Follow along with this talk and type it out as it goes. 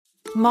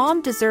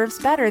Mom deserves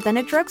better than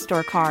a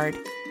drugstore card.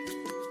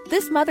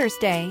 This Mother's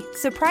Day,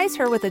 surprise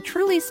her with a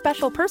truly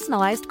special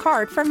personalized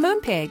card from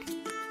Moonpig.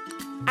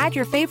 Add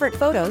your favorite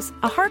photos,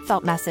 a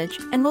heartfelt message,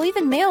 and we'll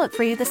even mail it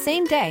for you the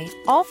same day,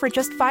 all for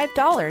just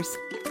 $5.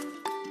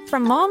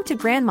 From mom to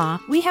grandma,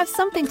 we have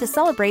something to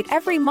celebrate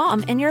every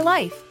mom in your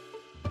life.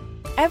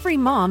 Every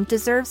mom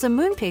deserves a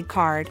Moonpig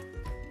card.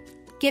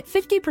 Get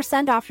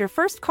 50% off your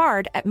first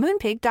card at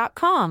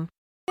moonpig.com.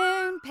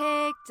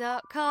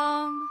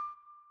 Moonpig.com.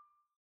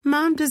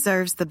 Mom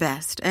deserves the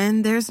best,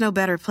 and there's no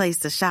better place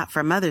to shop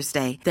for Mother's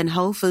Day than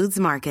Whole Foods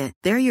Market.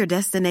 They're your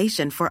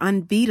destination for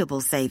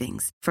unbeatable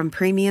savings, from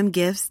premium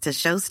gifts to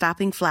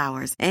show-stopping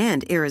flowers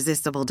and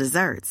irresistible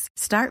desserts.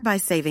 Start by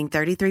saving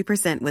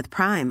 33% with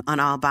Prime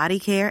on all body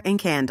care and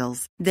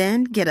candles.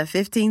 Then get a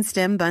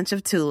 15-stem bunch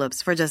of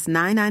tulips for just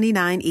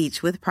 $9.99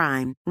 each with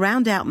Prime.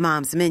 Round out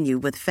Mom's menu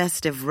with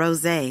festive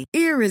rosé,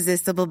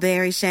 irresistible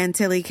berry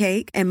chantilly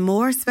cake, and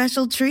more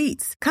special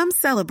treats. Come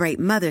celebrate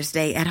Mother's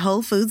Day at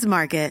Whole Foods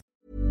Market.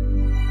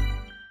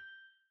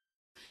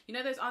 You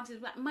know those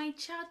aunties like, my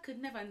child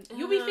could never.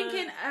 You'll be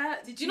thinking,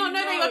 did you not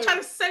know that your child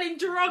is selling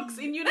drugs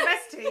in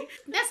university?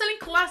 They're selling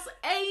class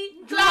A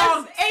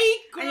drugs.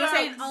 And you're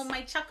saying, oh,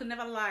 my child could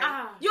never lie.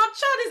 Your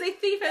child is a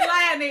thief, a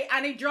liar,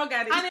 and a drug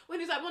addict. And when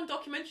there's like one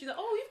documentary, like,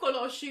 oh, you've got a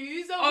lot of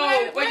shoes.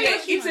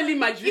 Where Italy,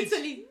 Madrid.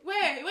 Italy,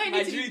 where in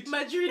Madrid. Italy?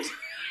 Madrid.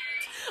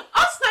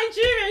 Us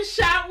Nigerians,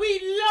 shout, we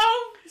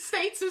love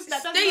status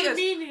that doesn't have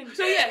meaning.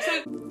 So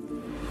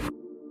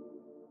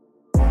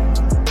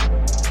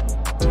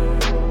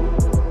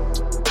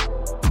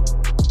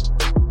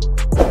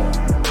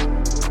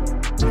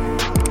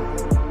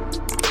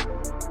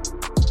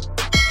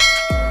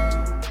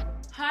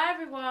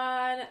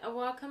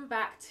welcome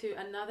back to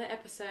another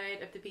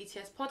episode of the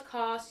BTS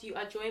podcast. You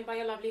are joined by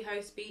your lovely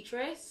host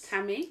Beatrice,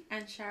 Tammy,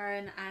 and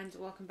Sharon, and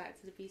welcome back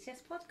to the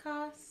BTS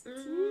podcast.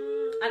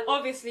 And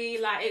obviously,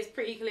 like, it's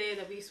pretty clear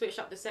that we switched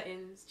up the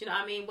settings. Do you know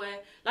what I mean? We're,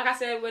 like I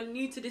said, we're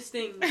new to this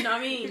thing. Do you know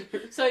what I mean?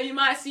 So you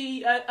might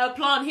see a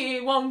plant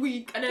here one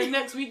week, and then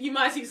next week you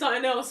might see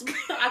something else.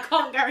 I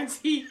can't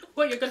guarantee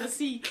what you're gonna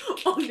see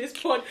on this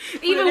pod.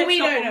 Even we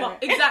don't know.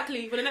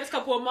 Exactly, for the next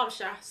couple of months,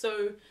 Shah.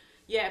 So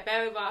yeah,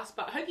 bear with us,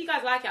 but I hope you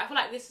guys like it. I feel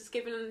like this is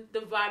giving the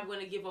vibe we're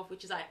going to give off,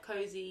 which is like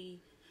cozy,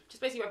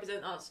 just basically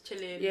represent us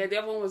chilling. Yeah, the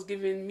other one was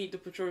giving Meet the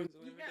Patrons.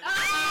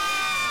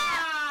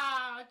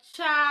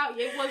 Ciao.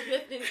 Yeah,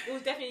 it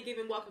was definitely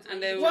giving welcome to I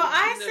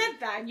said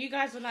that and you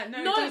guys were like,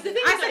 no, the thing is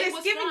I said it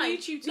it's giving fine.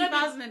 YouTube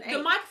 2008.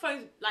 The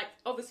microphones, like,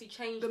 obviously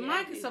changed. The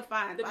mics are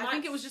fine, but I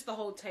think it was just the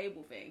whole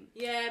table thing.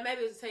 Yeah,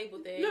 maybe it was a table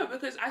thing. No,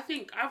 because I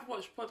think I've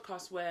watched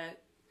podcasts where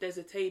there's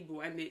a table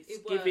and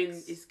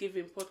it's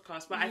giving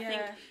podcast, but I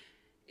think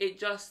it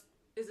just...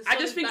 I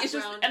just think it's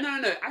just...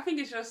 No. I think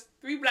it's just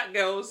three black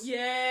girls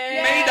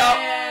made up.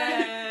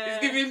 It's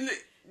giving...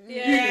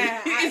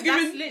 Yeah, it's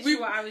that's literally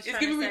what I was trying to say. It's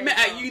giving we met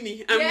at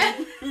uni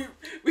and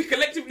we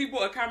collectively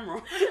bought a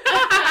camera.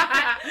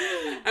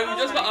 And we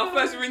just got our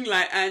first ring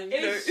light and, you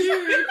know...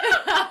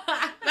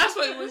 That's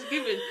what it was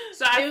giving.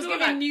 So I was feel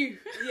giving like... new.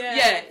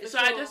 Yeah, so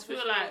I just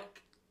feel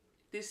like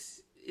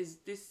this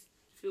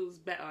feels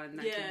better and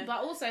that can... But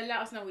also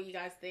let us know what you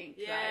guys think.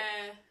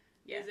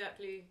 Yeah,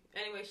 exactly.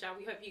 Anyway, Shah,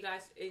 we hope you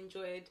guys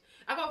enjoyed.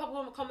 I got a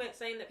couple of comments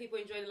saying that people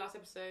enjoyed the last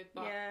episode.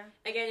 But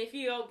again, if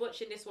you are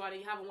watching this one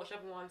and you haven't watched the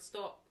other one,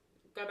 stop.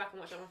 Go back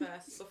and watch that one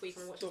first before you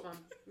can watch this one.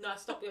 No,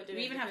 stop what you're doing.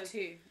 We even have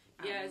two.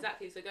 Yeah,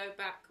 exactly. So go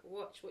back,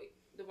 watch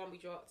the one we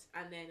dropped,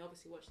 and then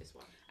obviously watch this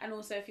one. And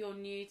also, if you're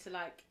new to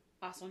like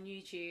us on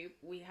YouTube,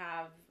 we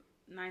have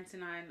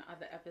 99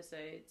 other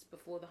episodes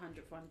before the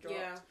 100th one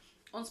dropped.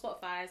 On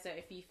Spotify, so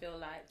if you feel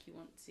like you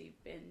want to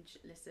binge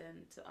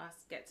listen to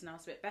us, get to know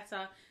us a bit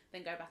better,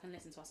 then go back and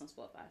listen to us on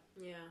Spotify.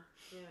 Yeah.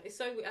 It's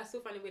so weird. I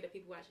still find it weird that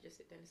people actually just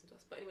sit there and listen to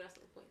us. But anyway, that's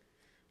not the point.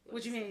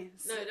 What do you mean?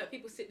 No, that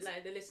people sit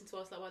like they listen to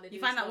us like while they do.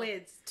 You find that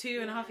weird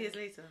 2.5 years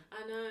later.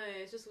 I know,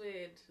 it's just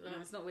weird. Like, no,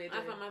 it's not weird.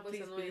 I find my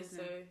voice annoying,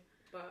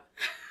 but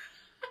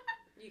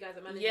you guys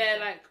are managing. Yeah,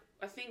 like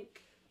I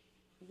think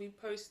we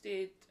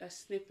posted a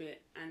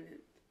snippet and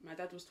my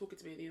dad was talking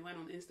to me and he went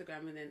on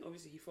Instagram and then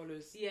obviously he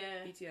follows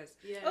BTS.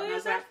 Yeah. Oh, your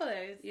dad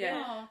follows?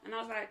 Yeah. Oh. And I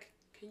was like,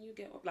 can you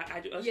get up? Like,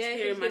 I was just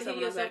hearing myself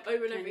and I was like,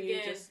 over and can over you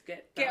again. just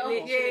get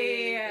off?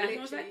 Yeah. And he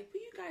was like, but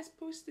you guys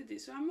posted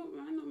it, so I'm not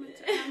meant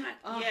to. And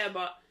I'm like, yeah,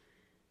 but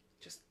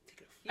just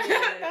take it off. Yeah,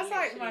 that's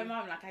like my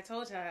mum. Like I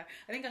told her,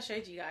 I think I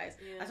showed you guys.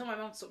 I told my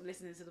mum to stop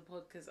listening to the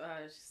pod because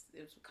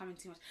it was becoming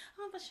too much.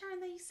 Oh, but Sharon,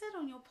 that you said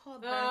on your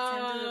pod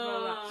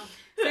that.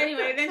 So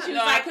anyway, then she was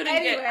like, I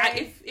couldn't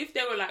get. If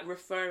they were like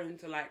referring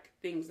to like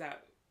things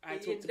that I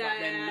talked about,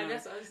 then no.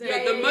 That's what I'm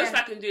saying. The most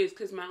I can do is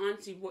because my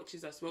auntie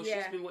watches us. Well,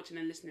 she's been watching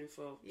and listening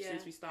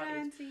since we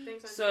started.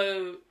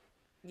 So.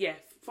 Yeah,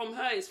 from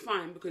her it's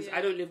fine because I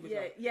don't live with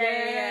her.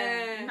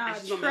 Yeah. No,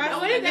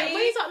 when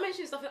you start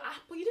mentioning stuff, like,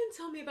 but you didn't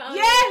tell me about it.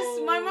 Yes,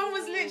 my mum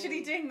was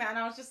literally doing that, and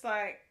I was just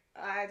like,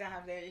 I don't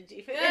have the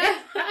energy for this.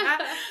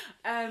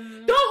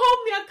 Don't hold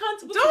me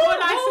accountable.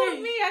 Don't hold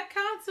me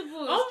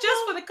accountable. It's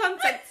just for the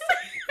content.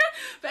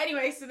 But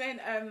anyway, so then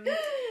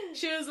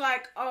she was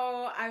like,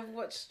 oh, I've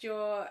watched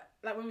your,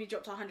 like when we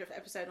dropped our 100th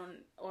episode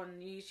on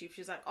YouTube,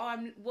 she was like, oh,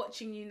 I'm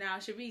watching you now.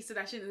 Shabby said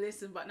I shouldn't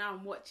listen, but now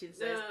I'm watching,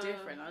 so it's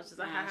different. I was just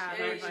like, haha.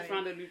 She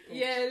found a loophole.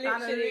 Yeah,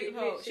 literally.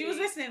 She was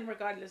listening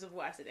regardless of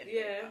what I said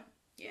anyway.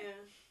 Yeah.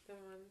 That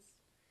one's.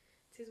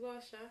 Tis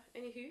Warsha.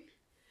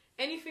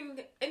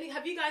 Anywho,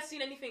 have you guys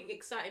seen anything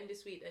exciting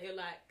this week that you're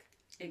like,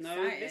 exciting?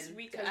 No, this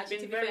week has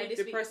been very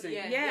depressing.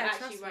 Yeah, you're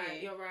actually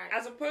right. You're right.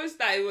 As opposed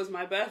that it was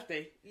my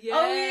birthday. Yeah.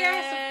 Oh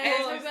yes,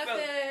 of course.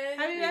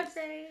 Happy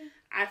birthday.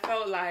 I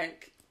felt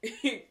like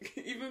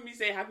even me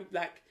saying happy,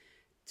 like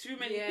too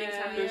many things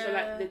happened. So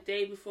like the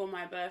day before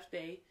my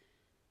birthday,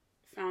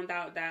 found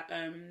out that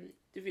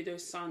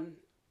Davido's son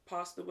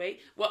passed away.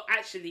 Well,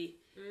 actually,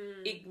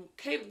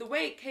 the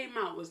way it came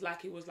out was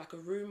like it was like a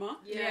rumor.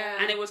 Yeah.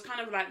 And it was kind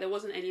of like there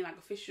wasn't any like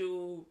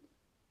official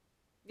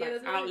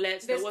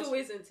outlets. There still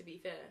isn't, to be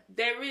fair.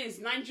 There is.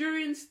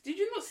 Nigerians, did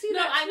you not see no,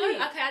 that? I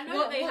know. Okay,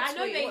 I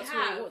know they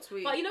have. What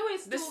tweet? But you know,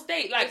 it's still,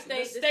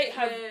 the state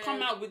have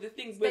come out with the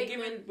things. We're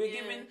giving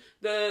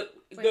the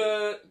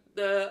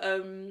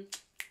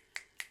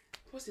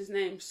what's his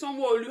name?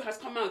 Sonwo-Olu has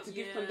come out to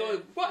give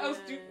condolence. What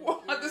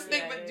other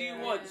statement do you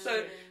want?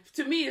 So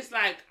to me, it's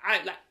like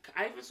I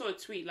even saw a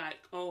tweet like,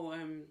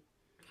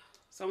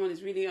 someone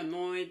is really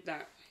annoyed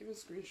that I even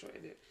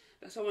screenshotted it.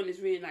 That someone is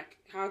really like,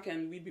 how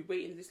can we be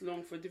waiting this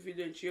long for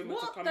Davido and Chioma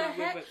to come out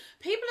with it?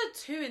 People are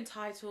too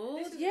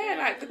entitled.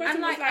 Yeah, the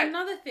person was like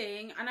another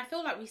thing, and I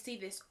feel like we see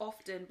this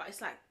often, but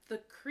it's like the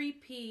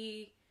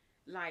creepy,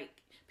 like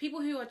people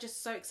who are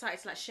just so excited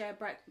to like share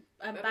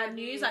bad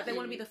news, like they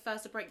want to be the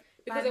first to break.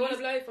 Because they want to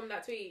blow from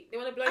that tweet. They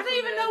want to blow. I don't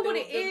even know what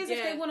it is.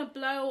 If they want to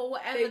blow or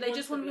whatever, they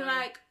just want to be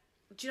like.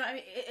 Do you know what I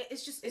mean?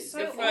 It's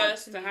so the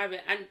first to have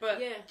it, but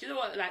do you know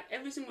what? Like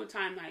every single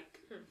time, like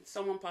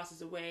someone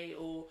passes away,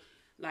 or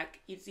like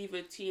it's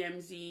either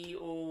TMZ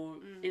or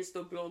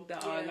Instablog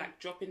that are like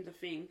dropping the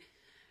thing.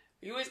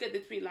 You always get the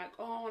tweet like,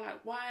 oh,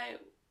 like why?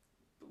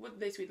 What do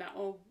they tweet like?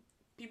 Oh,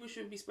 people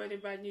shouldn't be spreading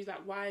bad news.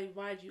 Like why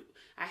do you?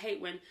 I hate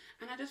when,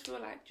 and I just feel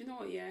like, do you know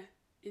what? Yeah.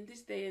 In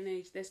this day and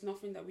age, there's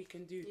nothing that we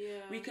can do.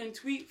 Yeah. We can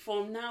tweet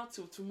from now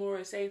till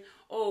tomorrow saying,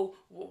 "Oh,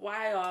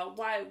 why are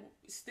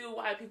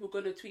people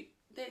gonna tweet?"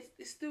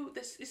 It's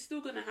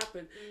still gonna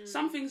happen.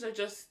 Some things are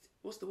just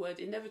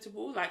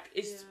inevitable. Like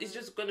it's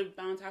just gonna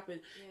bound to happen.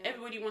 Yeah.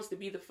 Everybody wants to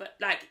be the first.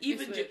 Like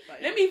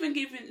let me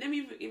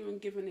even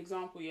give an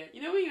example. Yeah,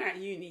 you know when you're at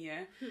uni,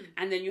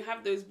 and then you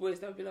have those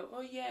boys that'll be like,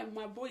 "Oh yeah,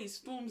 my boy is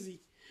Stormzy."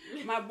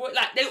 My boy,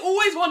 like they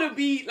always want to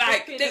be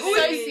like they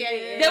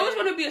always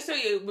want to be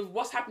associated with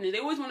what's happening. They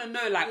always want to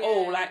know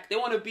like they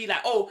want to be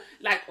like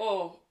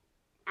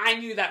I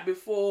knew that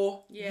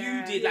before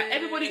you did. Like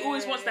everybody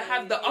always wants to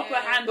have the upper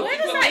hand. Where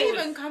does that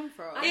even come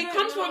from? It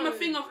comes from a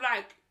thing of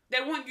like they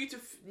want you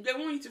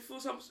to feel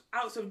some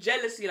ounce of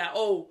jealousy. Like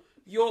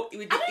you're. I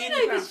don't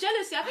know if it's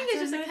jealousy. I think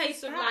it's just a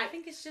case of like. I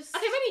think it's just.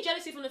 Okay, maybe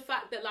jealousy from the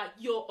fact that like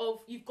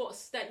you've got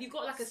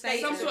like a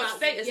status. Some sort of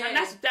status, and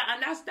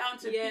that's down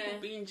to people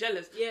being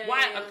jealous. Yeah,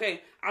 why? Yeah.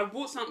 Okay, I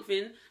bought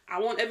something. I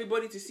want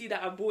everybody to see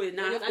that I bought it.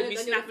 Now I have to be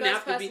snapping. I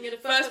have to be the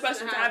first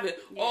person to have it.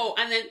 Yeah. Oh,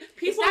 and then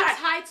people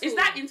it's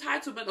that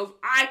entitlement of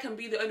I can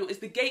be the only one. It's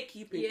the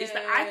gatekeeping. It's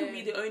that I can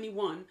be the only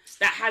one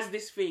that has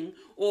this thing.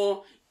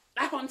 Or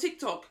like on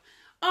TikTok.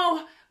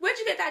 Oh, where'd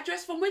you get that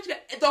dress from?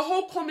 The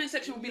whole comment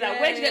section will be like,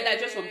 where'd you get that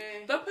dress from?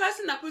 The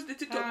person that puts the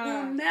TikTok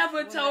will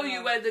never tell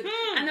you where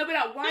and they'll be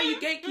like, why are you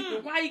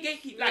gatekeeping? Why are you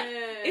gatekeeping? Like,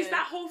 it's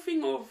that whole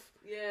thing of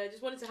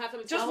just wanted to have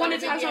something. Just wanted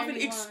to have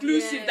something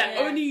exclusive that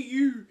only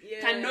you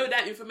can know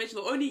that information,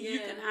 or only you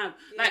can have.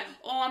 Like,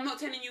 I'm not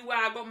telling you where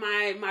I got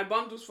my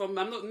bundles from.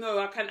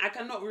 I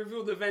cannot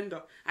reveal the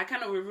vendor. I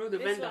cannot reveal the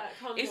vendor.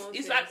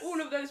 It's like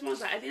all of those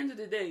ones. Like at the end of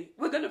the day,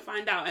 we're gonna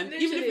find out, and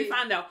even if we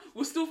find out,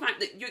 we'll still find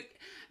that you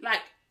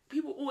like.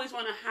 People always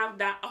want to have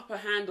that upper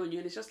hand on you,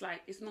 and it's just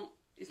like it's not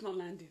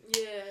landing.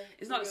 Yeah,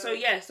 it's not. So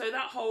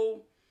that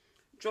whole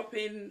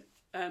dropping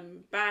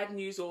bad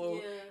news,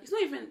 or it's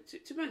not even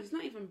to be honest, it's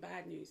not even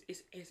bad news.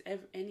 It's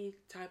any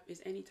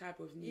type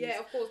of news. Yeah,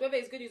 of course. Whether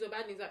it's good news or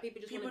bad news, like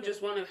people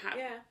just want to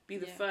be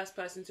the first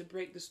person to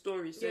break the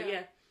story. So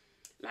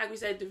like we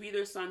said,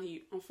 Davido's son,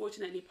 he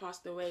unfortunately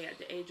passed away at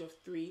the age of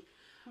 3.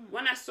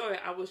 When I saw it,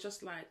 I was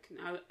just like,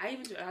 I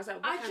was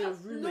like, what kind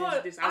of rumor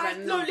is this? I was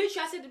like, no. Literally,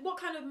 I said, what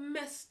kind of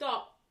messed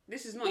up?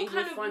 This is not even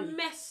funny. What kind of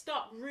messed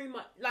up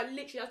rumor? Like,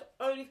 literally, that's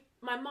the only.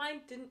 My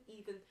mind couldn't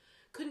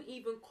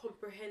even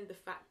comprehend the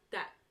fact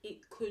that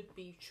it could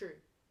be true.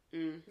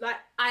 Like,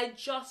 I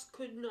just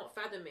could not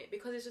fathom it,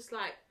 because it's just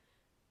like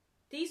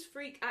these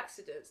freak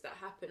accidents that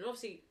happen.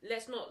 Obviously,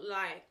 let's not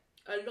lie.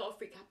 A lot of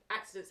freak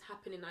accidents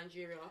happen in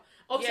Nigeria.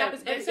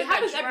 Obviously, it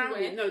happens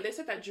everywhere. No, they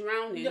said that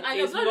drowning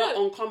is not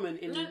uncommon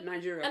in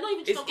Nigeria. And not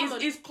even just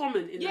uncommon. It's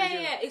common in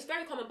Nigeria. Yeah, it's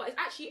very common, but it's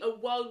actually a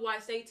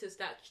worldwide status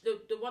that the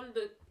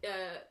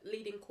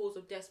leading cause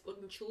of death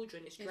in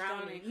children is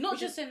drowning. Not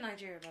just in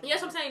Nigeria.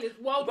 Yes, I'm saying it's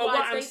worldwide. But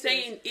what status. I'm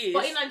saying is,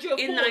 but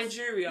in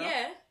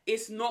Nigeria,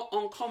 it's not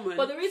uncommon.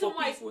 But the reason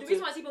why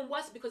it's even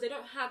worse is because they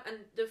don't have, and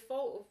the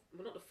fault of,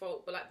 well, not the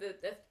fault, but like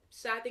the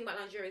sad thing about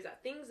Nigeria is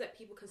that things that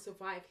people can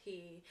survive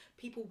here,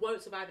 people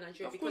won't survive in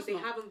Nigeria because they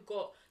haven't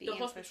got the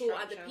hospital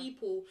and the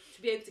people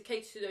to be able to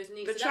cater to those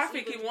needs. The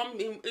traffic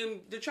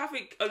in the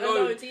traffic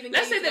alone.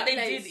 Let's say that they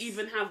did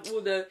even have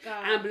all the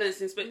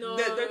ambulances, but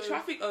the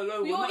traffic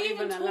alone. We are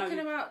even talking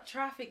about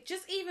traffic.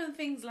 Just even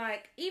things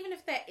like, even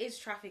if there is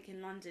traffic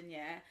in London,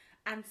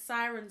 and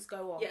sirens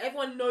go off. Yeah,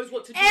 everyone knows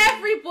what to do.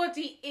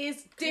 Everybody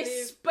is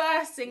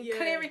dispersing,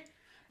 clearing.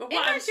 But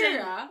what in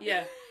Nigeria, an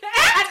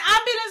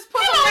ambulance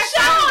put on their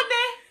shower on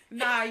there.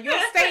 Nah, you're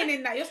staying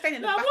in that. You're staying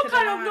in the back what of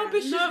kind the of line.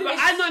 rubbish is No, but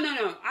this?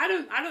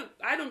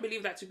 I don't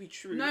believe that to be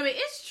true. No, it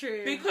is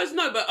true. Because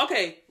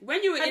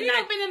when you were have you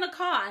not been in a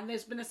car and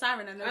there's been a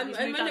siren and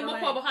when the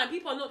mopper are behind,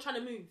 people are not trying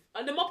to move,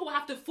 and the mopper will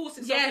have to force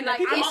itself. Yeah, in like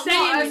people I'm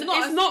saying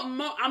it's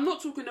not. I'm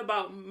not talking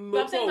about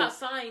mopo. I'm saying about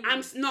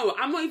signs.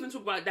 I'm not even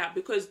talking about that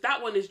because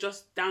that one is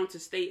just down to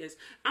status.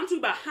 I'm talking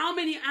about how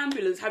many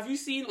ambulances have you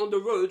seen on the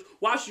road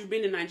whilst you've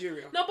been in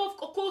Nigeria? No, but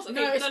of course, okay,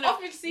 no, it's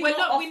obviously not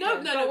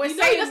often. We're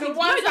saying the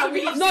ones that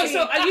we No,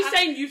 so are you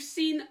saying you've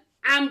seen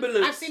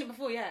ambulance? I've seen it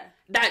before,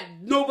 that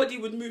nobody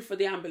would move for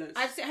the ambulance.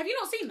 Have you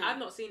not seen that? I've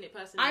not seen it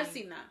personally. I've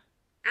seen that.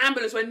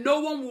 Ambulance where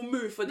no one will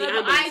move for the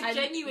ambulance. I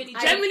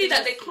genuinely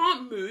that they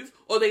can't move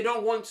or they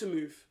don't want to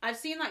move. I've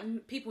seen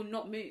people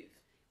not move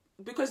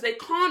because they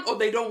can't or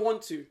they don't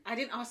want to. I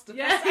didn't ask the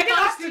person. I didn't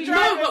ask the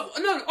driver.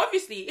 No,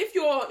 obviously if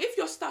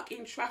you're stuck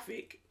in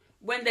traffic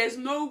when there's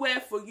nowhere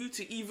for you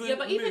to even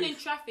move. Even in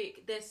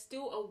traffic, there's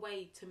still a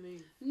way to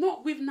move.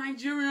 Not with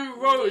Nigerian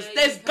roads.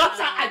 Yeah, there's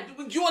gutter,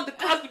 and you want the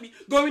cars to be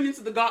going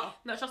into the gutter.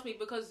 No, trust me,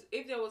 because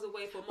if there was a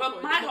way for...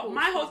 But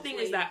my whole thing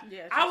is that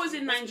I was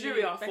in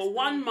Nigeria for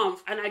 1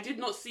 month and I did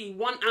not see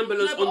one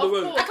ambulance on the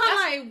road. I can't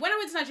lie, when I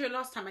went to Nigeria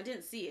last time, I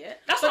didn't see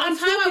it. That's what I'm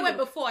talking about. The time I went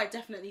about. before, I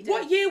definitely did.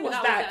 What year was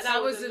that?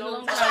 That was a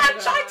long time That's what I'm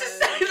ago. trying to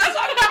say. That's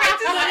what I'm trying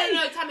to say.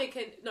 No,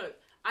 Tammy, no.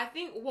 I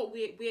think what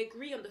we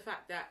agree on the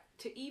fact that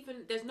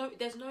there's no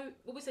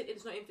what we said,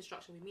 there's no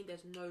infrastructure, we mean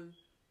there's no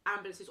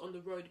ambulances on the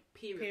road,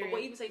 period. But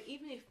what even saying,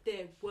 even if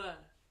there were,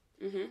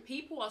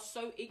 people are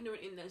so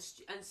ignorant in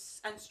this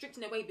and strict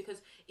in their way,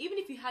 because even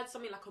if you had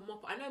something like a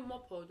mopper, I know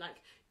mopper, like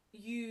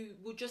you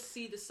would just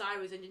see the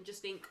sirens and you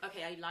just think,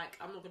 okay, I'm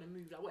not gonna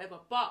move, like whatever.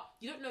 But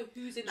you don't know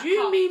who's in that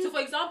car. So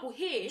for example,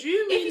 here, do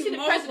you mean if you see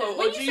the president,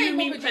 or do you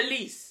mean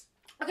police?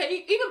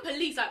 Okay, even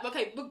police, like,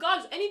 okay,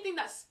 regardless, anything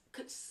that's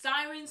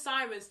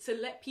sirens to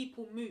let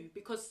people move,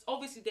 because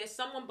obviously there's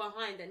someone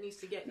behind that needs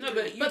to get through.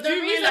 But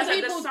do realize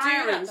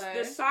that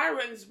the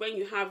sirens when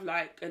you have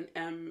like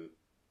an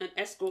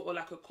escort or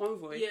like a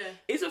convoy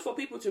isn't for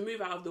people to move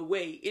out of the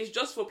way. It's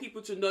just for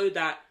people to know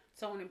that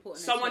someone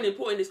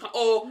important is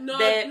or no.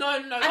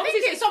 I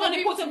think it's someone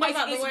important, but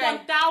it's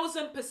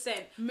 1,000%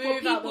 for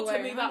people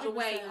to move out the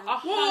way. 110%. Well,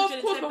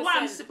 of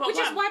course, which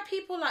is why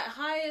people like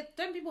hire.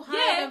 Don't people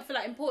hire them for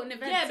like important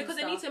events? Yeah, because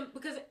they need to.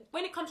 Because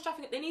when it comes to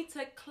traffic, they need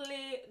to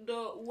clear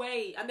the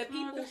way, and the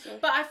people.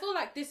 But I feel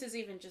like this is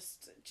even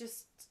just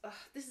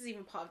this is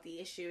even part of the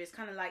issue. It's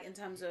kind of like in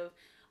terms of.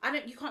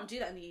 You can't do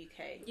that in the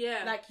UK.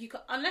 Yeah. Like you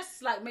can,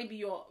 unless like maybe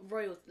you're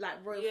royal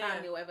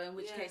family or whatever, in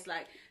which case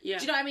like, do you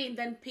know what I mean?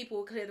 Then people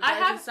will clear the roads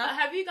and stuff.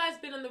 Have you guys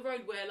been on the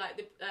road where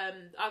like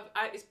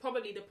it's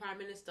probably the Prime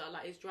Minister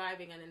like is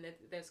driving and then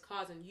there's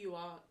cars and you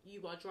are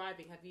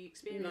driving. Have you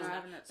experienced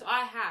that? So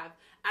I have,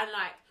 and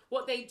like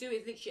what they do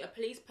is literally a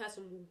police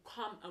person will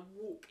come and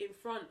walk in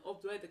front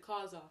of where the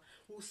cars are.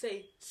 Will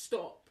say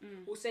stop.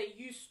 Will say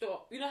you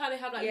stop. You know how they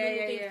have like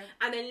little things,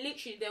 and then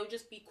literally they'll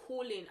just be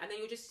calling, and then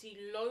you'll just see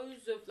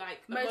loads of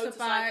like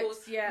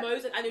motorcycles, and they'll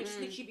just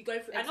literally be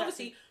going through. Exactly. And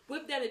obviously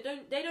with them,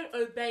 they don't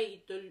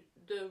obey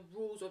the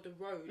rules of the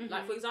road.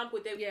 Like for example,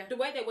 the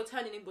way they were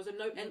turning in was a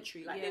no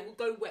entry. Like they will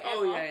go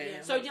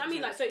wherever. So do you know what I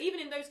mean? Like so even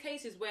in those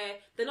cases where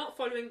they're not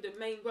following the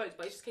main roads,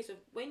 but it's just a case of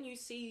when you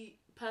see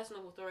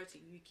personal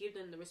authority, you give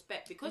them the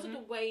respect because of the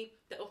way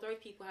that authority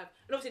people have,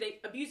 and obviously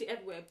they abuse it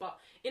everywhere, but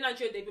in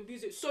Nigeria they've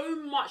abused it so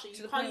much that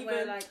you can't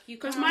even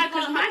because my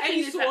thing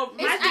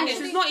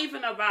is it's not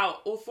even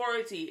about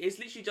authority, it's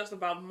literally just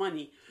about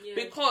money.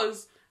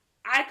 Because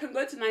I can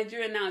go to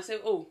Nigeria now and say,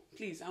 oh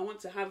please, I want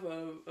to have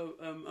a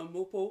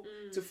mopo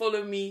to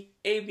follow me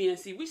A, B and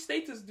C. Which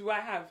status do I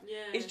have?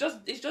 It's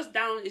just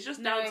down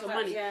to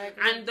money.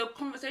 And the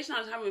conversation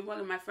I was having with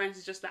one of my friends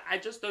is just that I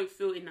just don't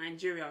feel in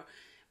Nigeria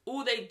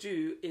all they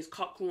do is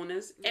cut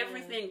corners.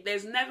 Everything,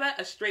 there's never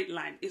a straight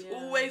line. It's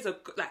always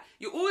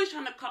you're always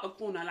trying to cut a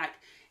corner. Like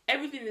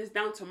everything is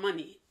down to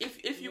money.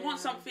 If you want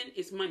something,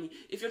 it's money.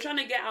 If you're trying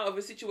to get out of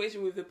a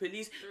situation with the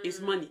police,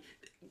 it's money.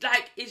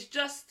 Like it's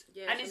just,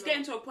 and it's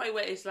getting to a point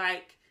where it's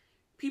like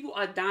people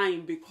are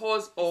dying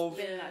because of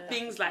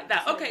things like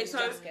that. Okay,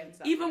 so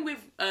even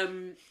with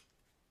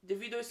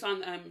Davido's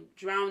son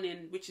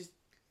drowning, which is,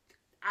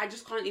 I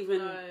just can't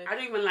even. I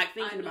don't even like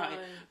thinking about it,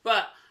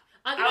 but.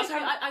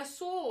 I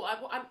saw,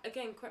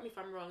 again, correct me if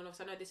I'm wrong, and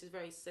obviously I know this is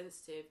very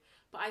sensitive,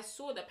 but I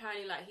saw that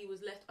apparently like he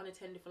was left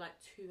unattended for like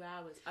 2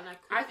 hours, and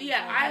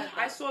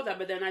I saw that,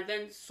 but then I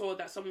saw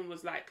that someone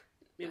was like,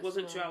 it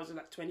wasn't 2 hours, it was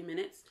like 20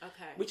 minutes,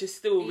 which is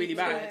still really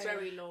bad.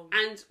 Very long.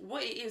 And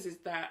what it is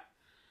that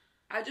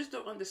I just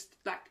don't understand.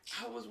 Like,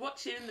 I was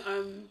watching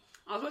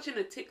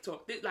a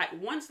TikTok. Like,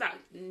 once that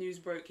news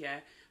broke,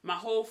 my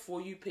whole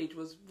For You page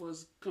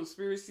was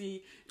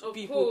conspiracy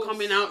people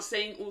coming out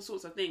saying all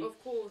sorts of things.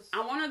 Of course.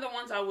 And one of the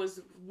ones I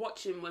was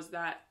watching was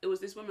that it was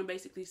this woman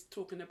basically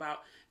talking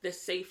about the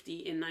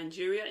safety in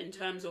Nigeria in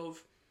terms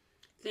of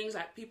things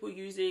like people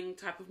using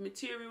type of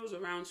materials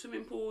around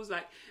swimming pools.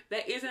 Like,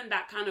 there isn't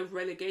that kind of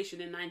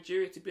relegation in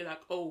Nigeria to be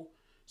like, oh,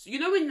 so you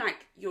know when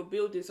like you're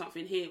building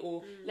something here,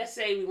 or let's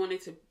say we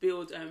wanted to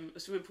build a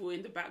swimming pool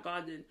in the back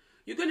garden.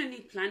 You're gonna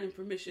need planning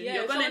permission. Yeah,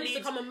 you're gonna need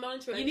to come and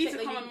monitor it. You need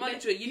to come and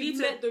monitor it. You need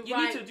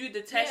to do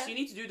the test. Yeah. You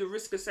need to do the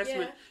risk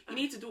assessment. Yeah. You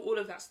need to do all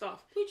of that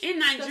stuff. Which in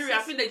Nigeria, I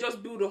think they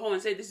just build a hole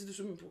and say this is the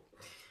swimming pool.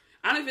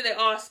 I don't think they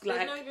ask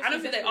like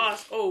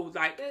oh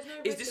like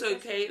is this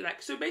okay?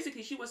 Like, so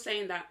basically she was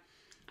saying that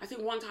I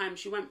think one time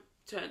she went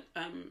to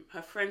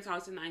her friend's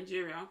house in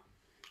Nigeria.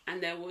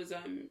 And there was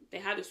they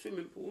had a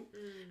swimming pool,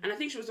 and I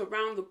think she was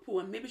around the pool,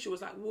 and maybe she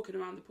was like walking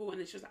around the pool, and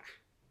then she was like,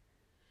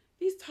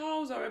 "These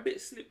tiles are a bit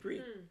slippery."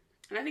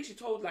 And I think she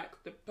told like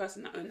the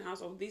person that owned the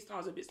house, "Oh, these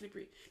tiles are a bit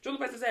slippery." Do you know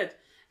what the person said?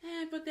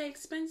 But they're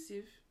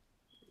expensive.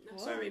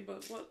 What? Sorry,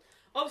 but what?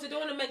 Obviously, I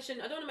don't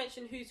want to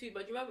mention who's who,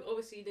 but do you remember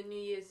obviously the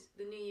New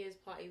Year's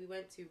party we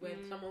went to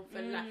when someone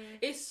fell like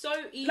it's so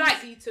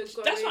easy to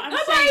go. That's what I'm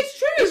saying. It's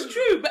true. It's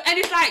true. But and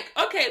it's like,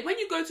 okay, when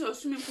you go to a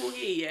swimming pool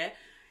here,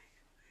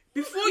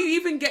 before you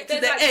even get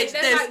to the edge,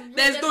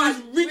 there's those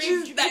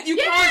ridges that you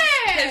can't.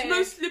 There's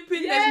no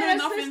slipping. There's no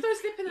nothing. There's no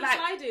slipping and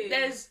sliding.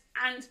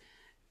 And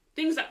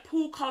things like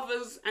pool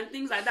covers and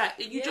things like that.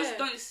 You just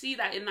don't see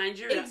that in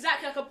Nigeria.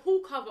 Exactly, like a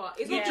pool cover.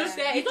 It's not just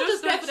there. It's not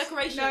just there for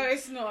decoration. No,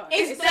 it's not.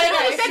 It's there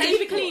to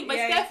keep it clean, but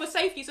it's there for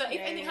safety. So if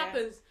anything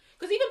happens,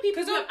 because even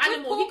people who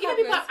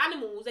have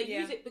animals, they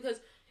use it because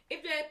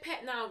if they're a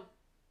pet now,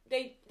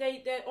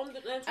 they're on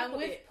the top and of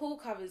with it. Pool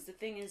covers, the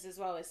thing is as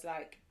well, it's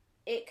like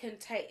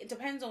it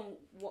depends on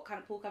what kind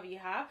of pool cover you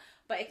have,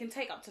 but it can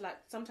take up to like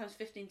sometimes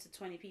 15 to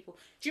 20 people.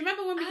 Do you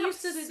remember when we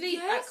used to sleep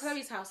at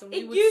Chloe's house and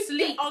we would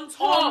sleep on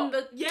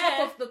the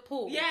top of the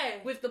pool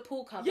with the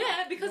pool cover?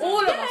 Yeah, because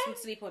all of us would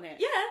sleep on it.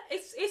 Yeah,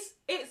 it's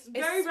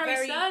very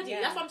sturdy.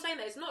 That's what I'm saying.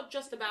 That it's not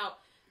just about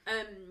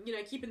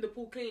keeping the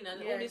pool clean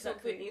and all this stuff.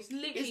 It's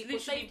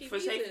literally for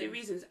safety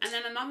reasons. And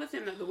then another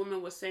thing that the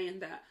woman was saying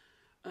that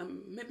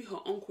maybe her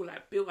uncle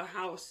like built a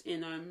house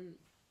in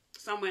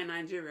somewhere in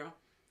Nigeria.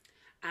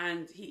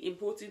 And he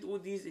imported all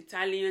these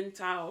Italian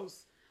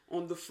tiles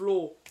on the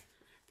floor.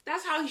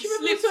 That's how he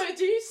slipped.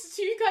 Do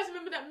you guys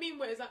remember that meme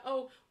where it's like,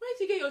 oh, where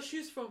did you get your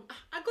shoes from?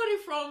 I got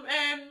it from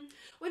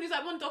when it's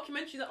like one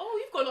documentary. Like, oh,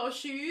 you've got a lot of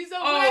shoes.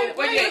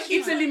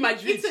 Italy,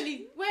 Madrid.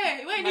 Italy,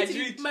 where in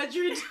Italy?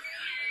 Madrid.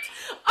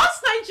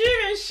 Us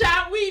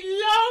Nigerians, we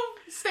love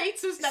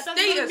status that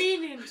doesn't have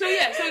meaning. So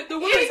the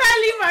woman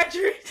Italy,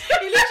 Madrid.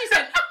 He literally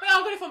said,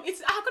 I got it from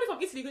Italy. I got it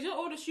from Italy because you know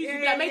all the shoes you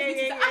made me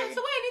Italy.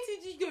 So where in Italy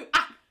did you go?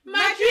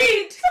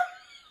 Madrid.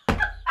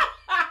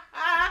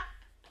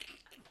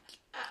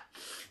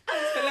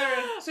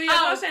 So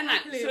I was saying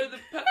like, so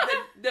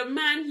the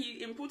man,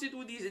 he imported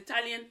all these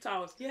Italian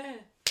tiles. Yeah.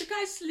 The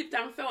guy slipped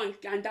and fell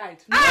and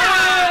died.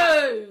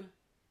 No!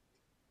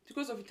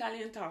 Because of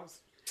Italian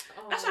tiles.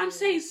 That's what I'm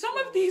saying. Some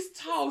of these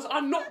tiles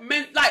are not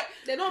meant like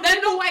they're not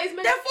why it's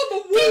meant. They're for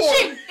the wall.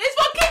 Kitchen. It's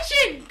for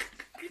kitchen.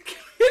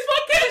 It's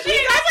for kitchen.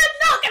 You guys are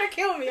not gonna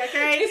kill me,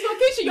 okay? It's for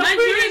kitchen. Your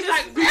Nigerians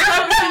like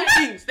repurposing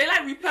things. They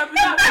like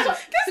repurposing things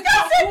to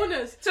cut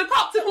corners. To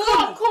cut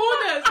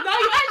corners. No,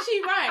 you're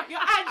actually right. And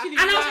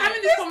I was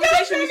having this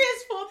conversation.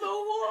 It's for the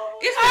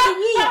wall. It's for the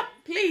wall.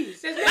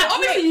 Please. Like,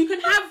 obviously, you can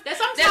have. There's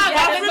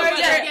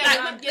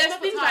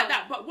things like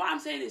that. But what I'm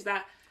saying is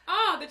that.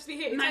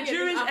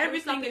 Nigerians,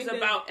 everything is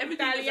about I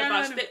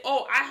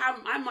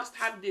must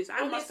have this.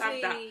 I must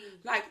have that.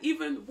 Like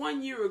even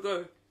 1 year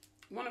ago,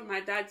 one of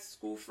my dad's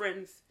school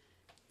friends,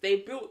 they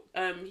built.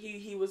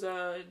 He was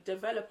a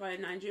developer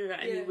in Nigeria,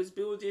 and he was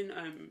building.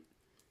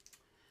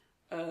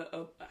 I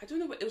don't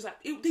know what it was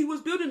like. He was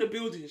building a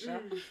building,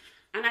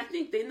 and I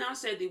think they now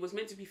said it was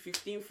meant to be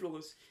 15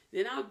 floors.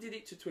 They now did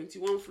it to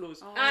 21 floors.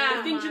 Do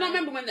you not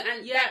remember when that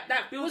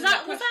building was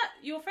that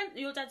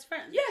your dad's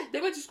friend? Yeah, they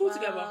went to school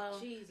together.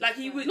 Jesus like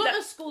he was not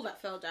the school that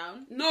fell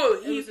down.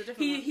 No, he's a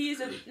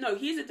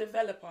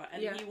developer,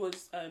 and he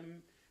was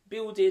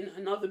building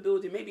another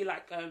building, maybe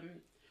like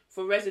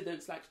for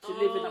residents, like to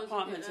live in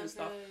apartments and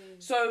stuff.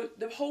 So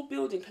the whole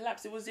building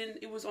collapsed. It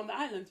was on the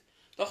island.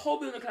 The whole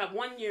building collapsed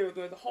 1 year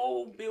ago. The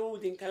whole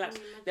building collapsed.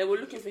 They were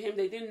looking for him.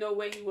 They didn't know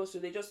where he was, so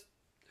they just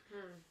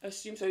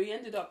assumed. So he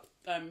ended up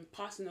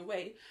passing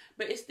away.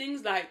 But it's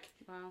things like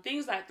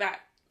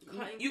that.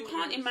 You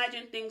can't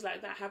imagine things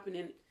like that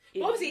happening.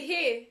 Obviously,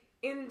 here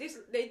in this,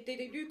 they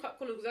do cut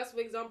corners because that's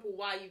for example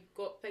why you've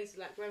got places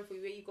like Grenfell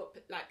where you got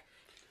like.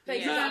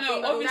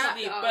 No,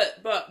 obviously,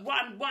 but what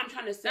I'm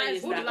trying to say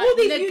is that all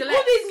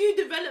these new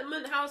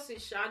development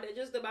houses, Shan, they're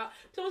just about.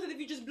 Someone said if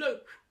you just blow.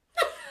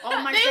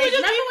 Oh my god!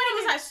 Remember when it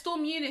was like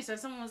Storm Eunice and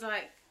someone was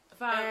like,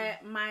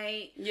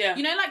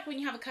 you know, like when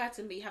you have a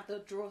curtain but you have the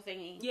drawer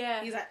thingy.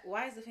 Yeah. He's like,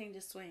 why is the thing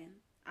just swaying?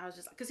 I was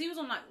just because he was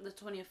on like the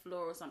 20th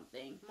floor or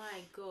something.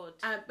 My God.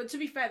 But to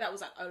be fair, that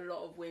was like a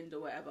lot of wind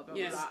or whatever. Blah,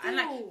 blah, blah.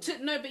 Still.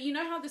 And like but you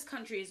know how this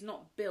country is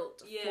not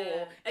built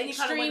for any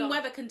extreme kind of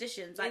weather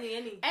conditions. Like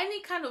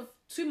any kind of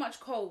too much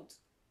cold.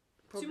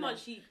 Problem.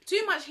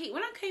 Too much heat.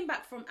 When I came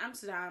back from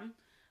Amsterdam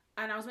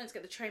and I was meant to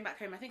get the train back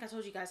home, I think I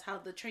told you guys how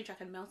the train track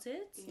had melted.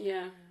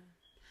 Yeah.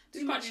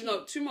 Too much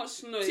snow. Too much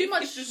snow.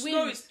 If the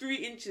snow is 3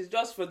 inches,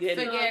 just forget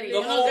it.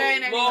 The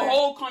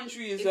whole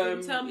country is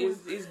gone.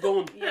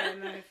 Yeah,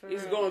 no, for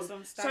it's real.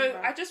 gone.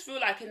 So I just feel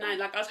like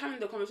like I was having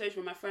the conversation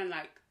with my friend,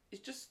 like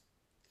it's just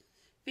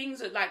things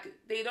that like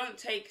they don't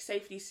take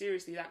safety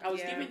seriously. Like I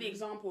was giving the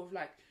example of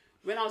like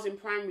when I was in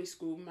primary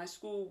school, my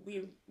school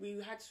we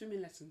had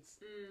swimming lessons.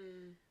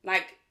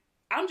 Like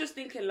I'm just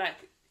thinking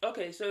like,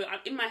 okay, so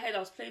in my head I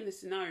was playing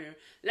this scenario.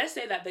 Let's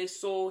say that they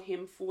saw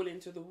him fall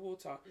into the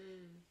water.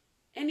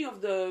 Any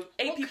of the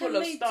 8 people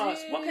of stars,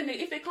 what can they,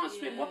 if they can't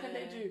swim, what can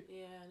they do?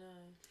 Yeah, no.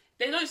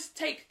 They don't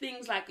take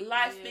things like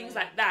life, things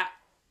like that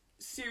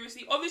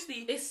seriously.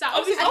 Obviously, it's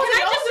obviously, can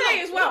I just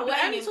say as well, we're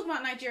only talking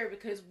about Nigeria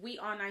because we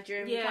are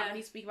Nigerian. We can't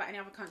really speak about any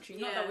other country.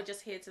 Not that we're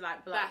just here to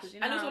like bash.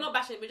 You know? And also, we're not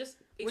bashing. We're just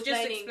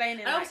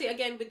explaining. And obviously,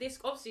 again, with this,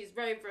 obviously, it's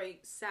very, very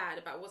sad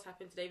about what's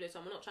happened to David.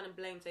 So we're not trying to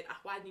blame. Say,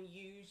 why didn't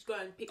you go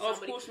and pick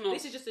somebody? Of course not.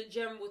 This is just a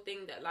general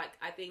thing that, like,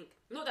 I think.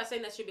 Not that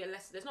saying there should be a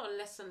lesson. There's not a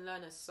lesson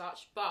learned as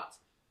such, but.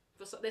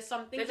 There's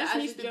some things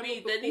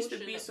there needs to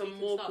be some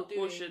more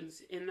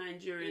precautions in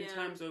Nigeria in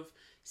terms of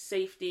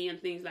safety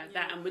and things like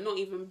that, and we're not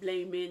even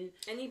blaming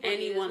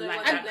anyone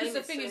like that. Because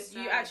the thing is,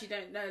 you actually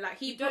don't know. Like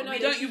we don't know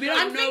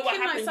what happened.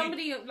 Like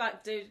somebody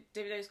like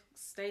Davido's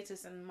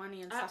status and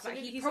money and stuff. Like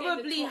he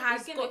probably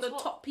has got the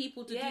top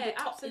people to do the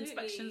top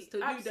inspections to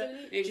do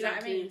the. Do you know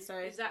what I mean? So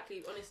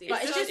exactly, honestly, but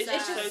it's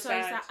just so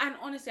sad. And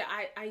honestly,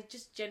 I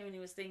just genuinely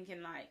was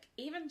thinking like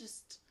even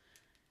just.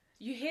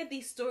 You hear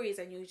these stories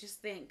and you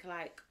just think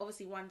like,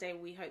 obviously one day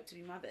we hope to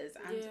be mothers,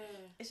 and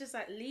it's just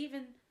like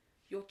leaving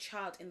your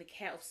child in the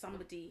care of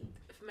somebody.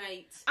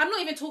 Mate. I'm not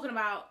even talking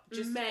about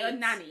just a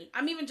nanny.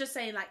 I'm even just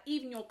saying like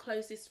even your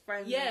closest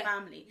friends and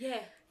family. Yeah.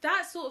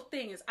 That sort of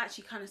thing is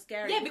actually kind of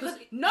scary. Yeah, because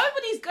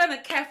nobody's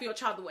gonna care for your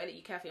child the way that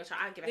you care for your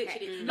child. I don't give a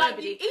heck.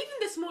 Nobody. Even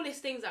the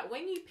smallest things, like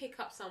when you pick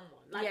up someone.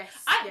 Like,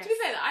 to be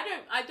fair,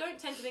 I don't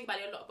tend to think about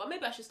it a lot, but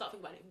maybe I should start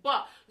thinking about it.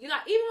 But you know,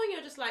 even when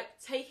you're just like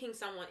taking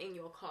someone in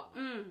your car,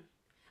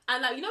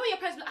 and like you know when your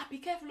parents be like, be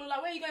careful, or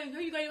like where are you going? Who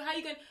are you going? How are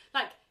you going?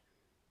 Like,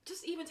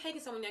 just even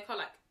taking someone in your car,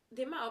 like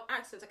the amount of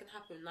accidents that can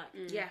happen, like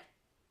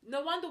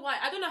no wonder why.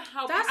 I don't know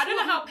how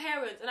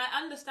parents, and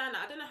I understand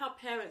that. I don't know how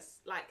parents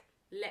like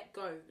let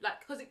go, like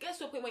because it gets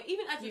to a point where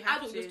even as an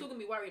adult you're still gonna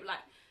be worried. Like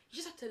you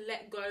just have to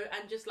let go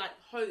and just like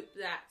hope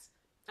that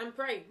and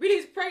pray. Really,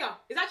 it's prayer.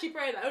 It's actually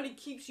prayer that only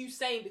keeps you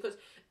sane, because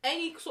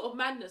any sort of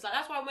madness, like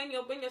that's why when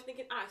you're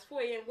thinking, it's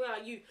 4 a.m. where are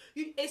you?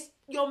 It's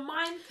your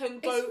mind can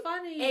go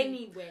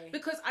anywhere.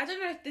 Because I don't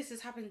know if this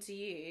has happened to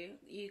you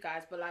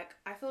guys, but like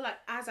I feel like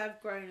as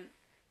I've grown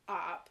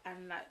up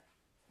and like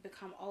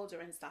become older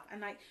and stuff,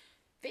 and like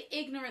the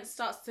ignorance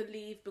starts to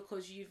leave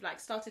because you've like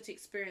started to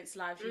experience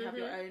life. You have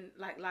your own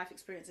like life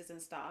experiences and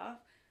stuff.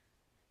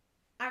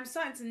 I'm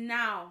starting to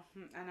now,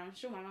 and I'm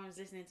sure my mum was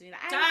listening to me like,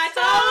 I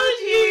told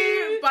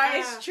you, but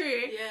it's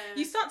true. Yeah.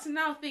 You start to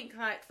now think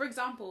like, for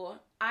example,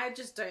 I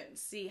just don't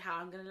see how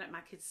I'm going to let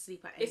my kids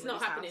sleep at anybody's house.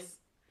 It's not happening.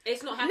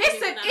 It's not happening.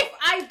 Listen, if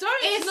I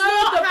don't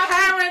know the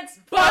parents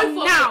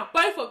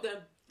both of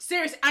them.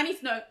 Seriously, I need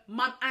to know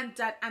mum and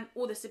dad and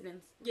all the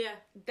siblings. Yeah.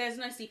 There's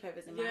no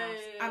sleepovers in my house.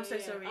 I'm so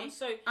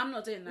sorry. I'm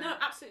not doing that. No,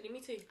 absolutely,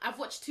 me too. I've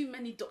watched too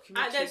many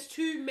documentaries. There's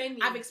too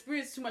many. I've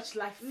experienced too much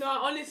life. No,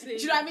 honestly.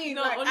 Do you know what I mean?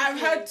 No, like, honestly.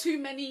 I've heard too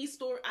many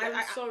stories.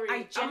 I'm sorry.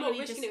 I'm not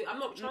risking it. I'm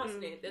not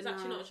chancing it. There's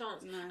actually not a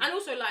chance. No. And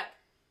also, like,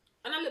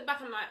 and I look back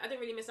and I'm like, I didn't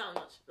really miss out on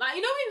much. Like,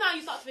 you know when now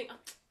you start to think,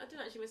 I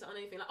didn't actually miss out on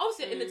anything. Like,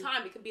 obviously in the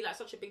time it can be like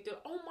such a big deal.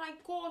 Oh my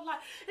god,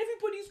 like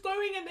everybody's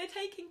going and they're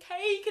taking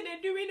cake and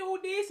they're doing all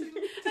this and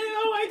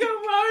oh my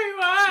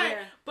god, right.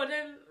 Yeah. But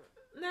then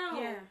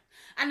now. Yeah.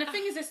 And the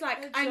thing is, it's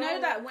like, I know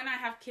that when I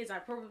have kids, I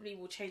probably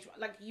will change.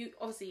 Like, you,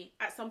 obviously,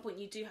 at some point,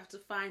 you do have to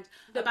find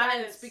the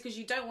balance, because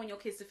you don't want your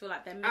kids to feel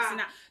like they're missing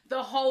out.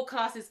 The whole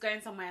class is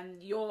going somewhere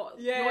and your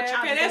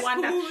child is the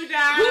one cool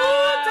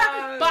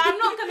down. But I'm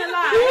not going to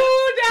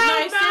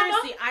lie.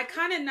 Seriously, I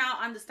kind of now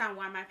understand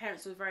why my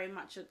parents were very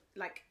much,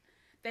 like,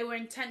 they were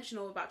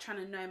intentional about trying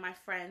to know my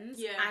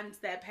friends and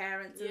their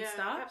parents and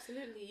stuff.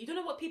 Absolutely. You don't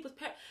know what people's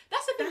parents...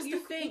 That's the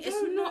thing. You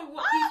don't know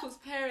what people's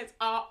parents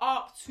are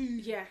up to.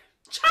 Yeah.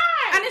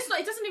 Child! And it's not.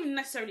 It doesn't even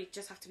necessarily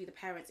just have to be the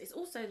parents. It's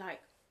also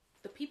like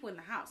the people in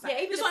the house. Like,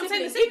 even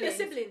the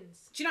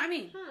siblings. Do you know what I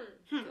mean?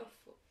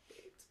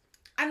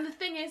 And the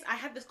thing is, I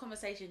had this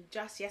conversation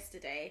just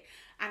yesterday,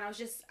 and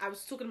I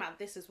was talking about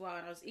this as well,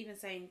 and I was even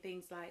saying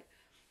things like,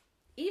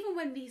 even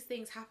when these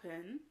things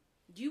happen,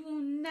 You will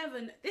never.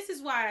 This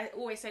is why I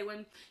always say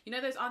when you know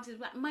those aunties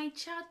like my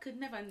child could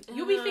never.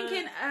 You'll be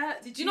thinking,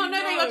 did you not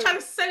know that your child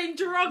is selling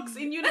drugs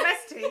in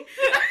university?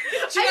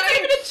 Do you know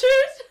even the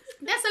truth?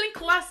 They're selling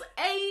class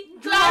A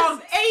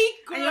drugs.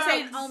 And you're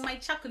saying, oh, my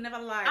child could never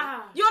lie.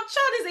 Your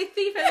child is a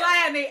thief, a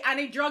liar, and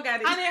a drug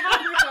addict. And a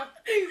heartbreaker.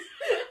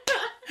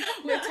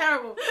 We're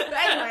terrible. But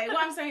anyway,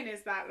 what I'm saying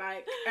is that,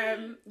 like,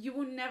 you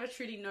will never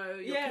truly know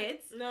your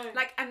kids. No.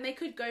 Like, and they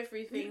could go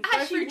through things,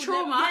 go through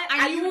trauma,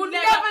 and you will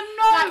never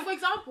know. Like,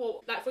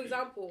 for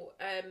example,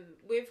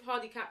 with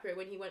Hardy Caprio,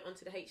 when he went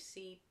onto the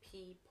HC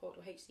pod,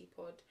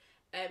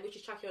 which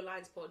is Chuck Your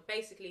Lines pod,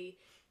 basically,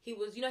 he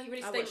was, he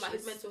really stated about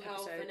his mental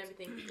health and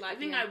everything. Like, I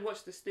think I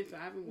watched the snippet.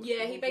 I haven't watched it.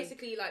 Yeah, he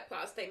basically, like, put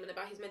out a statement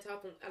about his mental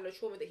health and the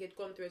trauma that he had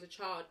gone through as a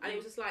child. And it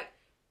was just like,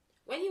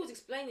 when he was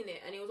explaining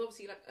it, and it was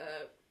obviously, like,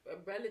 a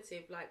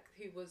relative, like,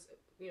 who was,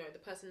 the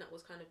person that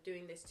was kind of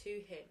doing this to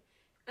him.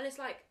 And it's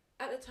like,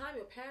 at the time,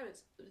 your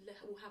parents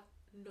will have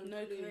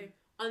no clue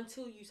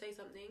until you say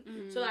something.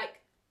 Mm-hmm. So, like,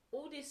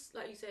 all this,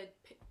 like you said,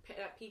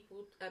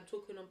 people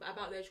talking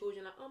about their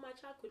children, like, oh, my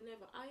child could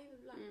never.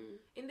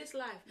 In this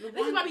life.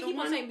 This is why we keep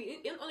on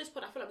saying, on this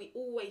pod, I feel like we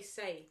always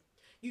say,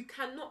 you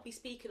cannot be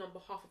speaking on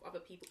behalf of other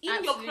people.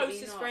 Even your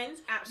closest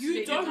friends,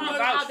 you don't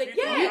know how they... You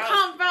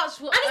can't vouch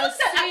for and it's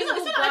not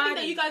that I think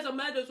that you guys are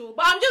murderers all,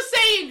 but I'm just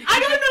saying, I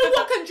don't know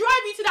what can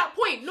drive you to that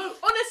point. No,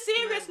 on a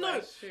serious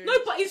note. No,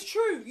 but it's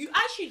true. You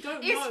actually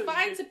don't know. It's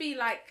fine to be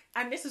like,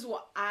 and this is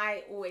what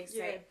I always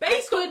say.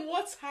 Based on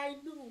what I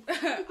know.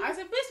 I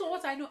said, based on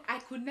what I know, I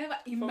could never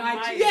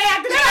imagine.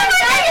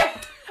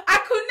 I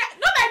could not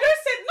that I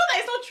don't say, not that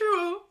it's not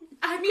true.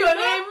 I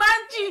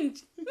could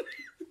imagined.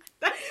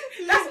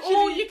 That's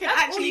all you can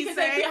actually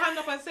say. Put your hand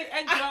up and say,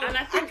 and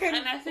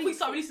I think we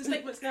start releasing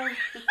statements now.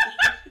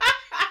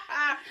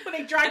 When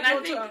they drag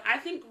I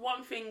think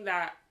one thing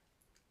that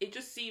it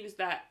just seems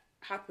that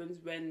happens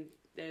when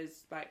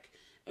there's like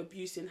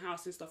abuse in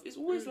house and stuff. It's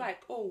always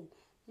like, oh,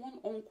 one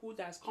uncle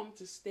that's come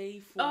to stay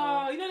for.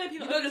 Oh, the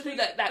people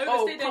that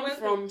come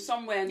from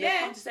somewhere and they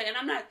come to stay, and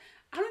I'm like,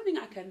 I don't think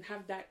I can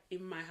have that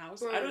in my house.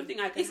 Bro, I don't think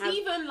I can. It's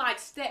even like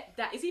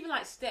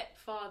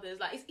stepfathers.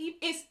 Like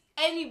it's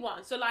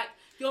anyone. So like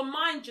your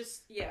mind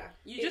just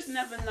You just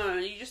never know.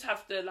 You just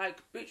have to,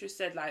 like Beatrice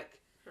said, like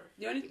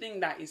the only thing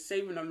that is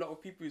saving a lot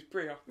of people is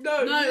prayer.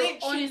 No,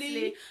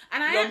 honestly.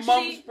 And your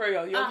mum's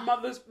prayer, your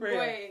mother's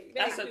prayer.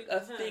 That's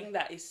a thing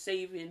that is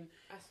saving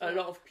a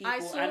lot of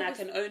people, and I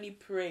can only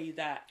pray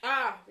that.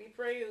 We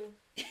pray you.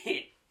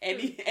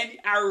 Any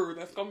arrow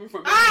that's coming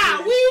from we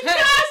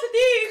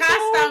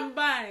cast and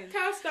bind.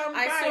 I saw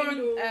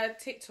on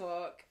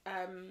TikTok,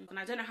 and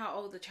I don't know how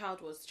old the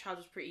child was. The child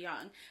was pretty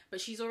young, but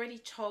she's already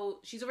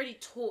taught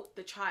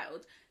the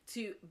child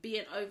to be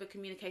an over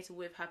communicator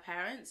with her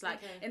parents. Like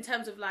in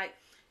terms of like,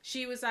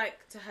 she was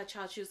like to her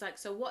child, she was like,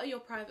 so what are your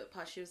private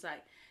parts? She was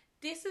like,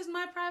 this is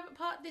my private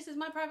part, this is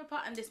my private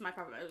part, and this is my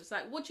private part. It was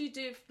like, what do you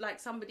do if like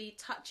somebody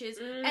touches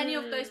any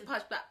of those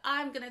parts? But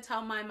I'm gonna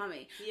tell my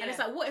mummy. And it's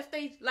like, what if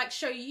they like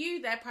show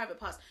you their private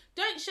parts?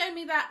 Don't show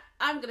me that.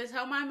 I'm gonna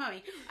tell my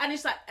mummy. And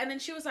it's like, and then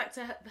she was like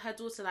to her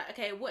daughter, like,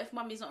 okay, what if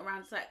mummy's not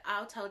around? It's like,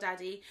 I'll tell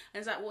daddy.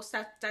 And it's like, well,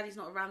 daddy's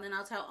not around, then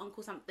I'll tell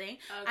uncle something.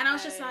 Okay. And I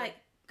was just like,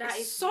 that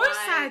is so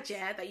sad,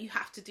 that you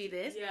have to do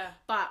this. Yeah.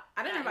 But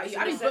I don't know about you.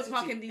 I've been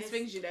bookmarking these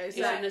things,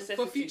 It's like,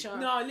 for future.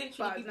 No,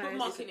 literally,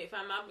 bookmarking it,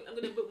 fam. I'm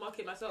going to bookmark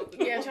it myself.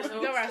 Yeah, trust me.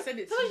 Go where I send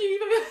it to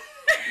you.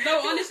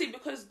 No, honestly,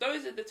 because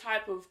those are the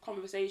type of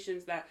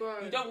conversations that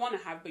you don't want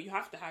to have, but you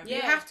have to have. Yeah,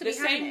 you have to. The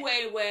same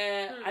way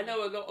where I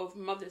know a lot of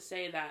mothers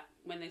say that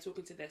when they're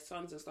talking to their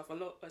sons and stuff, a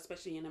lot,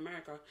 especially in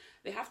America,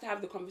 they have to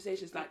have the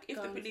conversations like, if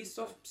the police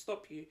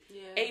stop you,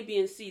 A, B,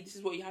 and C, this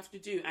is what you have to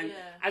do. And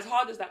as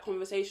hard as that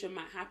conversation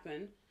might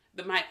happen,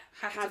 that might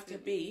have to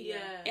be.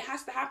 It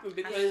has to happen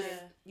because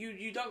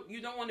you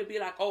don't want to be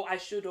like, oh, I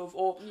should have,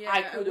 or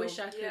I could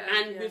have.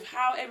 And with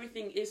how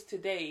everything is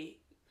today,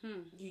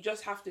 you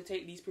just have to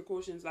take these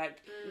precautions.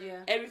 Like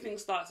everything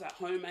starts at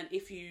home, and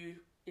if you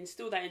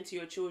instill that into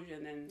your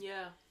children, then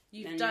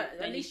you've done.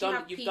 At least you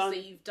have peace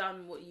that you've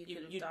done what you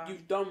could have done.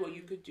 You've done what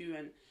you could do,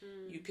 and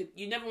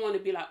you never want to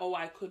be like, oh,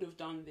 I could have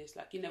done this.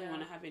 Like you never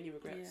want to have any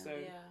regrets. So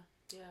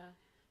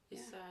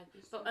it's sad.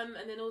 But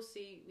and then also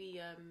we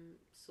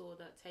saw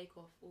that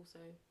Takeoff also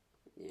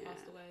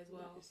passed away as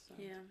well.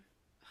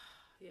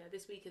 Yeah,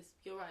 this week is.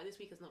 You're right. This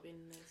week has not been.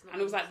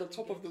 And it was like the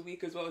top of the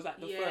week as well. It was like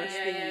the first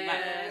thing.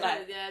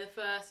 The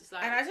first. It's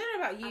like. And I don't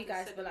know about you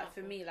guys, but like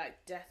for me,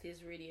 like death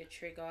is really a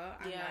trigger.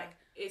 And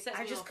like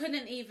I just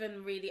couldn't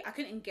even really. I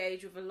couldn't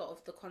engage with a lot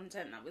of the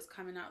content that was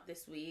coming out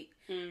this week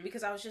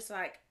because I was just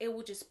like, it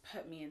will just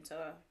put me into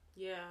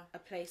a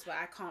place where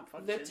I can't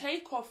function. The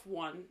Takeoff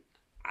one,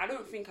 I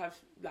don't think I've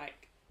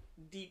like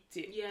deeped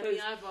it. Yeah, me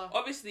either.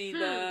 Obviously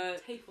the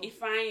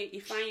if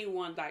I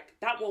one, like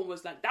that one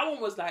was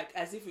like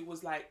as if it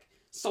was like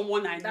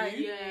someone I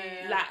knew.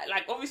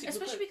 Like obviously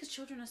especially because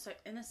children are so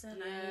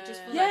innocent and you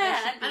just feel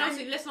and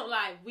obviously let's not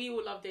lie, we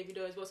all love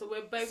Davido as well, so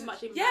we're both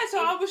much in.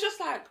 So I was just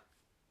like,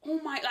 oh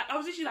my, like I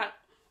was literally like,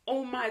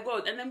 oh my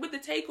God. And then with the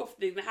Takeoff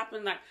thing that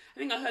happened, like, I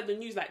think I heard the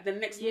news like the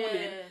next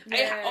morning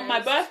on my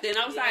birthday, and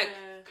I was like,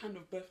 kind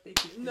of birthday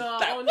gift. No,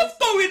 like, honestly, what's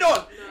going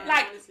on? No,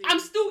 like, honestly. I'm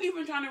still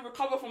even trying to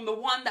recover from the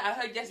one that I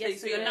heard yesterday.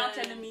 So you're now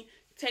telling me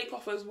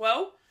Takeoff as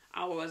well?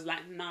 I was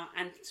like, nah.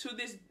 And to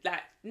this,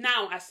 like,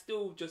 now I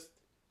still just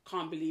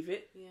can't believe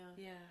it.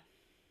 Yeah.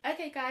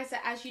 Okay, guys, so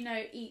as you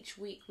know, each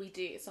week we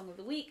do a song of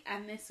the week,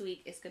 and this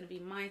week it's going to be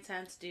my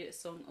turn to do a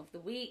song of the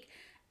week.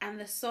 And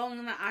the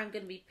song that I'm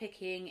going to be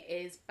picking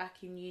is Back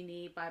in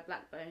Uni by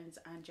Black Bones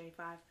and J5.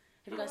 Have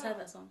you guys heard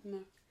that song? No.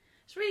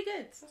 It's really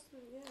good.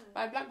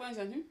 By Black Bones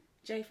and who?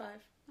 J5.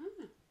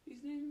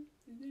 He's doing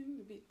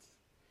a bit.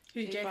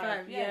 Who,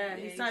 J5? Yeah,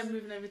 he started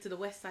moving over to the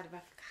west side of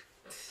Africa.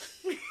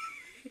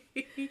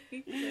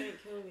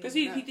 Because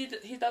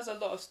he does a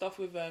lot of stuff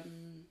with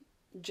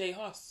J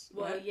Huss.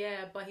 Well, right?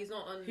 yeah, but he's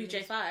not on. Who,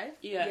 J5?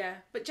 Yeah.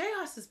 But J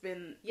Huss has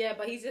been. Yeah,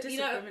 but he's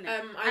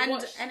and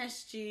watched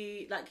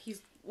NSG, like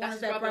he's one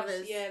of their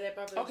brothers. Yeah, they're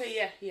brothers.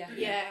 Okay,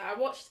 yeah. I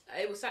watched.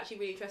 It was actually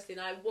really interesting.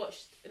 I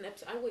watched an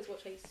episode. I always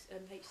watch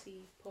HC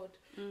Pod,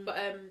 but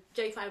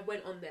J5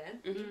 went on there,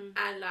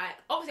 and like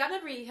obviously I've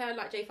never really heard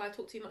like J5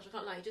 talk too much. I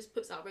can't lie. He just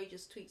puts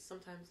outrageous tweets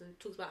sometimes and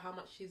talks about how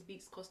much his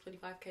beats cost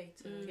 25k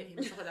to get him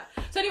and stuff like that.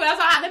 So anyway, I was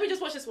like, let me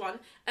just watch this one.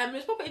 It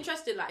was proper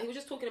interesting. Like he was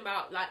just talking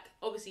about like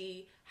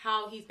obviously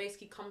how he's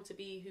basically come to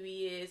be who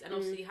he is, and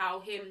obviously how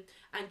him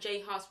and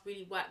J Huss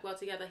really work well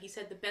together. He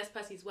said the best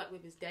person he's worked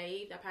with is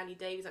Dave. Apparently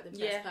Dave is like the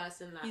best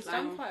person. Like, he's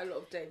done quite a lot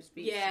of Dave's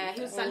beats. Yeah,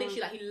 he was like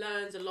literally like he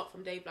learns a lot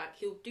from Dave. Like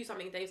he'll do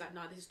something and Dave's like,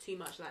 nah, this is too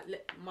much. Like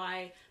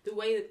the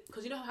way,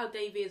 because you know how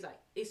Dave is, like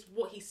it's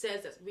what he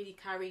says that really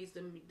carries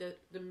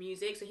the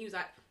music. So he was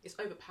like, it's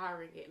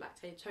overpowering it, like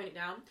tone it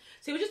down.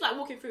 So he was just like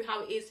walking through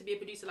how it is to be a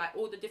producer, like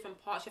all the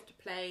different parts you have to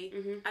play,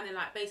 and then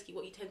like basically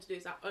what you tend to do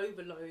is like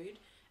overload.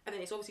 And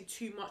then it's obviously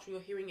too much when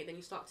you're hearing it, then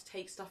you start to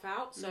take stuff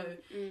out. So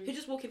he's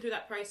just walking through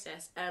that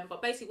process.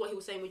 But basically what he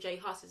was saying with J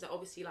Huss is that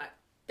obviously like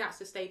that's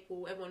the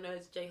staple. Everyone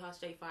knows J Huss,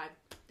 J5,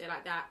 they're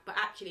like that. But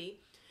actually,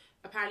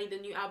 apparently the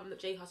new album that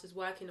J Huss is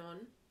working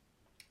on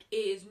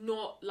is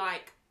not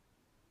like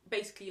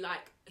basically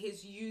like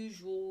his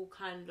usual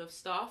kind of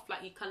stuff.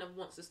 Like he kind of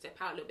wants to step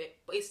out a little bit.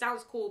 But it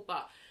sounds cool,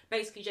 but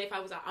basically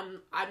J5 was like,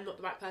 I'm not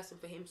the right person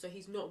for him, so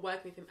he's not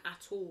working with him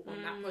at all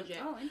on that project.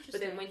 Oh, interesting.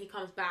 But then when he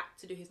comes back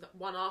to do his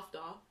one after,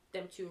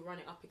 them two will run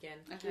it up again.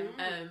 Okay.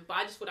 But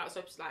I just thought that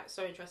was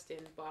so interesting.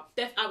 But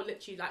I would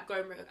literally like go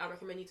and I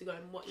recommend you to go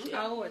and watch it.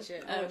 I'll watch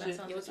it.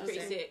 It was pretty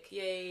sick.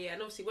 Yeah.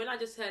 And obviously when I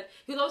just heard,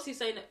 he was obviously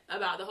saying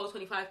about the whole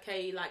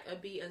 25k like a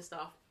beat and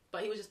stuff.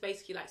 But he was just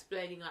basically like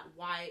explaining like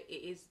why it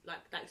is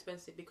like that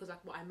expensive, because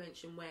like what I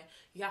mentioned, where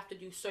you have to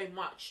do so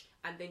much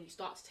and then you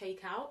start to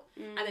take out.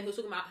 And then he was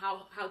talking about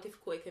how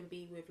difficult it can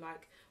be with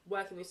like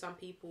working with some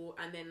people,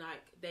 and then like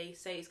they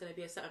say it's going to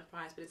be a certain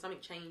price, but then something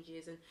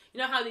changes, and you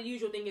know how the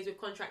usual thing is with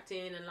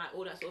contracting and like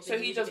all that sort of thing.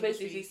 So he just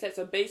basically sets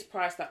a base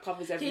price that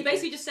covers everything. He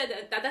basically just said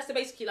that's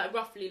basically like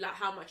roughly like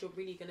how much you're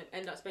really going to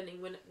end up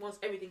spending once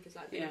everything is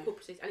like being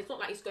incorporated. And it's not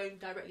like it's going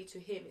directly to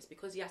him, it's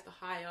because he has to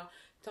hire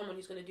someone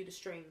who's going to do the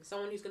strings,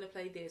 someone who's going to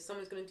play this,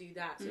 someone's going to do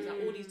that. So it's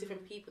like all these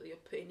different people that you're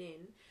putting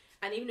in.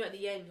 And even though at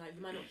the end, like,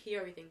 you might not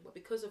hear everything, but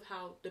because of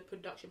how the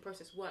production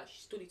process works, you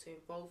still need to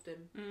involve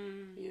them,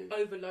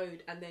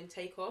 overload, and then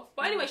take off.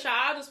 But anyway,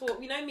 I just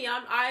thought, you know me,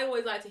 I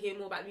always like to hear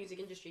more about the music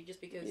industry,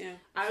 just because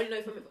I only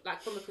know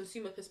from a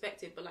consumer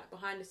perspective, but like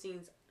behind the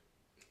scenes,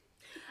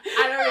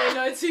 I don't really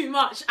know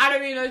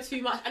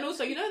too much. And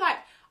also, you know, like,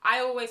 I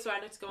always, sorry, I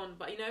know to go on,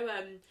 but you know,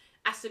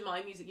 Aston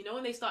Martin music, you know,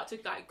 when they start to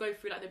like go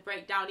through like the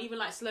breakdown, even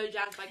like slow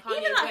jams like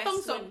Kanye even like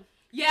West, song.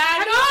 Yeah,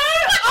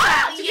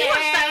 I know. Did you watch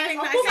that?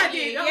 Of course I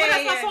did.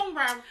 That's my song,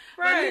 bro.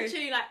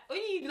 Literally, like when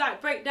you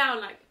like break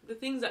down like the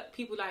things that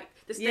people like,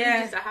 the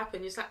stages that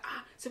happen, you're just like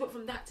so went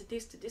from that to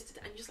this to this to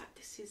that, and you're just like,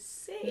 this is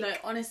sick. No,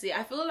 honestly,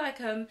 I feel like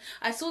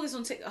I saw this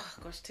on TikTok.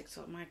 Oh gosh,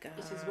 TikTok, my god.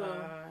 This as well.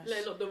 Let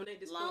it not dominate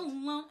this.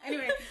 Long.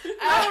 Anyway,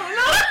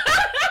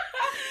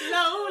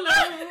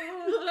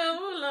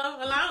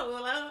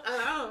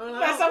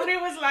 But somebody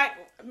was like,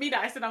 me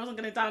that I said I wasn't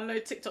going to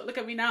download TikTok. Look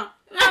at me now.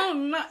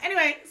 No.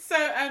 Anyway, so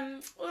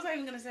what was I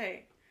even going to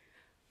say?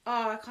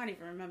 Oh, I can't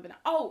even remember now.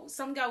 Oh,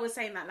 some girl was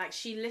saying that like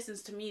she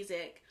listens to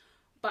music,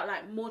 but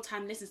like more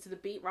time listens to the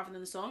beat rather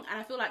than the song. And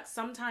I feel like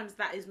sometimes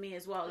that is me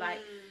as well.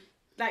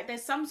 Like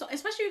there's some song,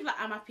 especially with like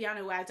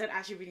Amapiano, where I don't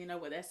actually really know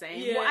what they're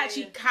saying. What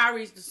actually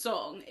carries the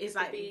song is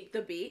like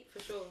the beat. For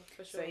sure.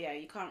 So yeah,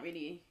 you can't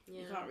really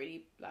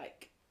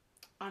like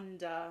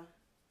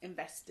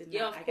invest in that.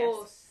 Yeah, of I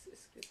course.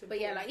 guess. But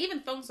yeah, like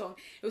even Thong Song,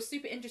 it was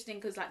super interesting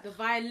because like the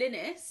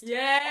violinist on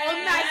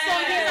that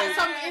song, he was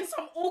like in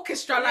some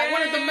orchestra, like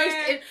one of the most.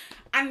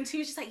 And he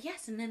was just like,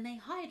 yes, and then they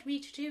hired me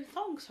to do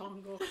Thong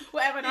Song or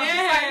whatever. And I was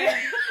just like,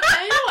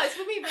 and you know what? It's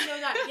for me, but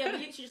they're like, we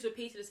literally just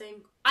repeated the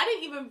same. I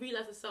didn't even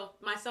realize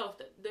myself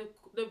that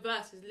the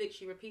verse is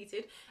literally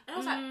repeated, and I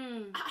was like,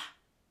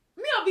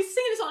 me, I'll be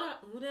singing this song. I'm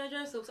like, who that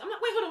dress so? I'm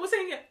like, wait, hold on, we're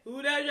singing it.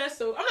 Who that dress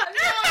so? I'm like,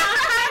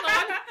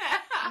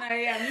 no,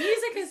 yeah,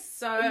 music is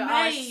so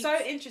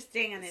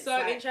interesting, and it's so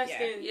like,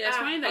 interesting. Yeah, it's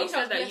funny that you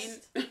said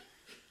that.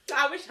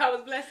 I wish I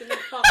was blessed in the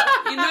past.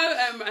 You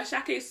know,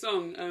 Ashake's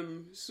song,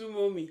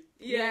 Sumo Me.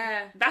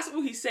 Yeah. That's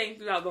all he's saying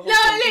throughout the whole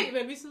song. No,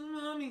 baby,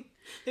 sumo me.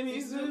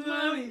 Baby,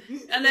 sumo me.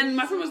 And then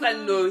my friend was like,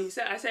 no.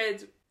 I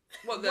said,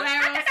 what the?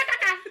 Where else?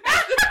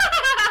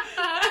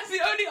 That's the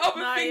only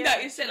other thing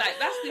that is said. Like,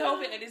 that's the whole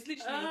thing. And it's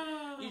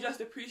literally, you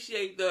just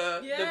appreciate the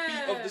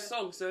beat of the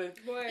song. So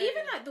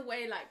even like the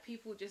way like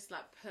people just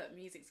like put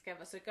music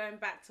together. So going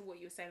back to what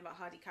you were saying about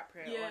Hardy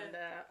Caprio on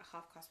the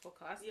Half Cast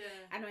podcast. Yeah.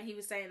 And when he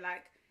was saying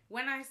like,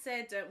 when I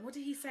said, what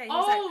did he say? He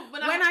was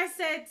like, when I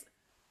said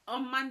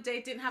on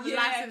Monday didn't have a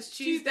license,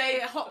 Tuesday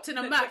hopped in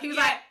a Merc. He was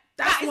like,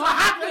 that's what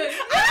happened.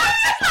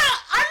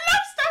 I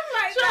love stuff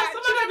like that. Do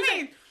you know what I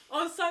mean?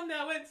 On Sunday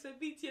I went to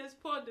BTS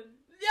pod and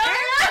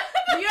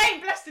you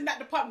ain't blessed in that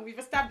department. We've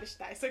established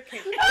that. It's okay.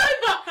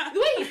 But the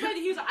way he said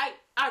it, he was like,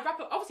 I rap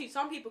up. Obviously,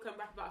 some people can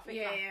rap about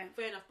fake life,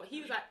 fair enough. But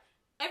he was like,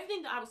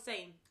 everything that I was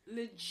saying,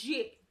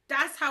 legit.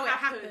 That's how it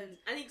happened.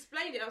 And he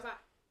explained it. I was like,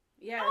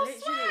 literally.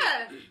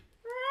 Swear.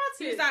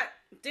 He was like,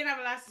 didn't have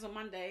a license on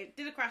Monday,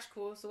 did a crash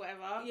course or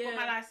whatever, got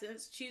my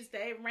license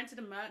Tuesday, rented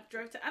a Merc,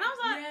 drove to, and I was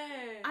like,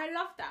 I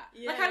love that.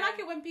 Like, I like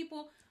it when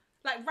people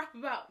like rap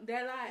about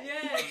their life.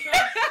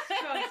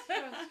 Trust.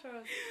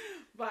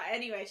 But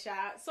anyway,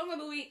 shout. Song of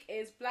the week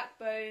is Black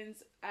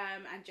Bones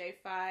and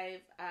J5,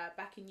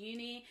 Back in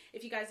Uni.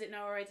 If you guys didn't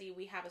know already,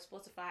 we have a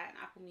Spotify and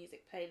Apple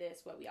Music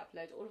playlist where we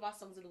upload all of our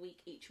songs of the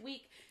week each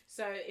week.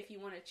 So if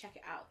you want to check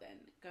it out, then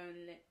go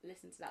and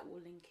listen to that.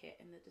 We'll link it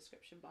in the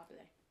description bar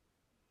below.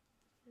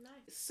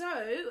 Nice.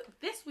 So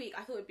this week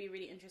I thought it'd be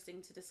really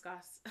interesting to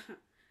discuss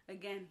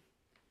again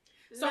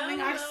something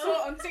I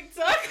saw on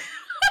TikTok.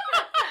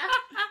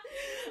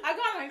 I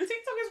can't lie,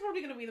 TikTok is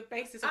probably going to be the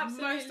basis of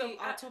most of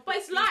our topics. But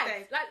it's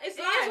live. Like, it's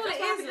live.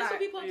 That's what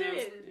people are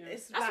doing.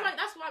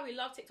 That's why we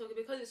love TikTok,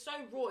 because it's so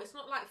raw. It's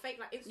not like fake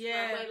like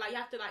Instagram where like you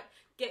have to like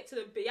get to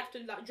the bit, you have to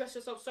like dress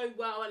yourself so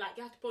well, and like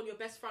you have to put on your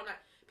best front. Like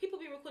people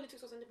be recording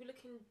TikToks and they be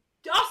looking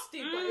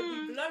dusty, but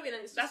it'll be glowing,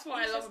 and it's that's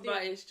what I love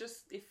about it.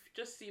 It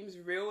just seems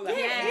real. Like,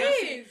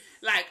 it is.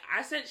 Like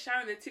I sent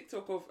Sharon a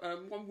TikTok of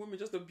one woman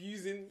just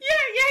abusing.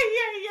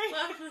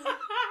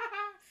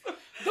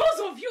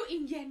 Those of you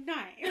in year 9.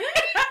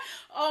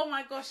 Oh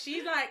my gosh,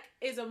 she like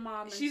is a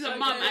mum. She's a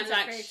mum and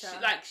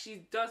like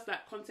she does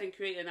like content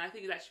creating. And I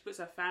think like she puts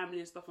her family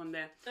and stuff on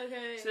there.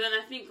 Okay. So then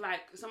I think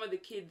like some of the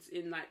kids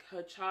in like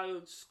her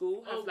child's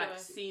school have like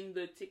seen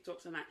the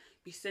TikToks and like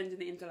be sending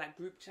it into like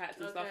group chats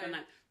and stuff and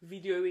like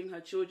videoing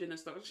her children and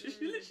stuff. She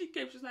literally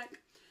came. She's like,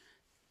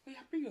 "Oh yeah,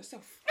 bring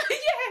yourself." She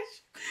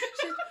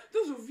said,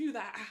 "Those of you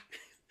that are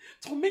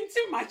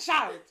tormenting my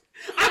child.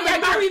 I'm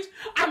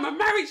a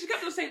married. She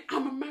kept on saying,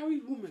 I'm a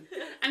married woman.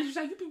 And she was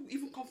like, you people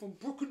even come from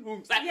broken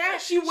homes. Like,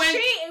 she went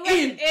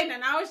in.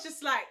 And I was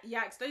just like,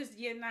 yikes, those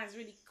year 9s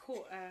really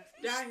caught her.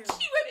 She went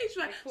in. She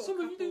was like, some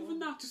of you don't even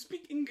know how to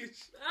speak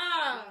English.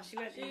 She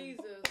went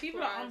Jesus.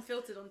 People are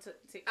unfiltered on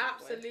TikTok.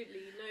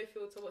 Absolutely, no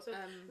filter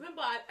whatsoever.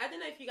 Remember, I don't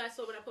know if you guys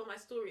saw when I put my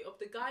story of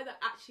the guy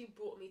that actually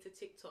brought me to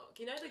TikTok.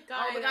 You know the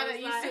guy that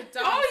used to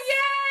dance. Oh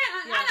yeah.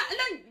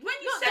 And when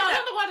you said that,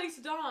 not the one that used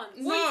to dance.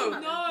 No,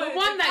 the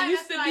one that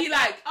used to be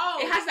like,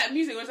 it has that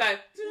music. It was like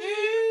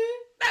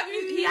that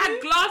music. He had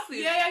glasses.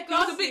 Yeah,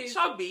 glasses. He was a bit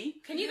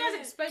chubby. Can you guys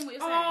explain what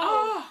you're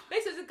saying?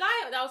 Basically, there's a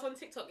guy that was on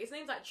TikTok. His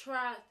name's like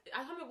I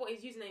can't remember what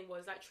his username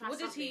was. Like What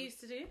did he used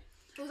to do?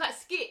 It was like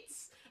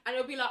skits, and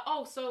it'll be like,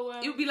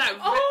 it would be like,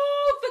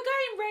 the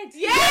guy in red.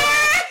 Yeah.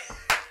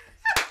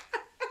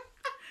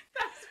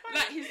 That's funny.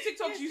 Like his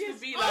TikToks used to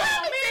be like,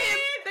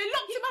 they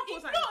locked him up or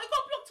something. No, he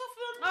got blocked off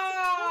them.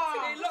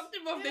 They locked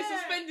him off. They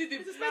suspended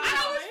him.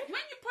 And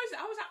when you posted,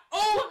 I was like,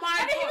 oh my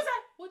god. And he was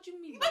like, what do you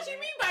mean? What do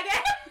you mean by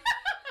that?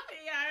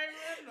 Yeah, I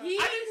remember. He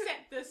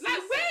accepted this.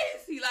 Like, where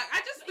is he? Like,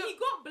 he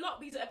got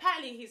blocked because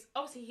apparently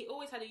he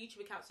always had a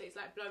YouTube account, so it's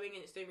like blowing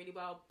and it's doing really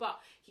well. But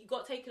he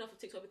got taken off of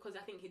TikTok because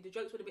I think the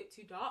jokes were a bit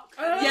too dark.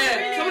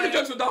 Really? Some of the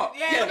jokes were dark.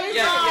 Yeah.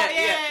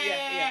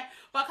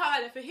 But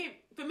I can't lie,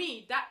 for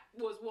me, that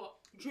was what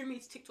drew me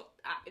to TikTok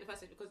in the first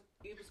place, because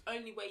it was the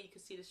only way you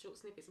could see the short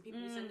snippets and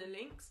people would send the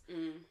links.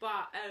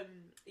 But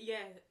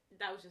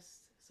that was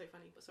just so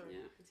funny. But sorry,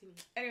 continue.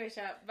 Anyway,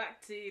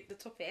 back to the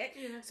topic.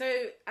 So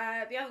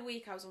the other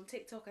week I was on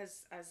TikTok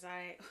as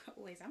I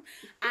always am,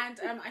 and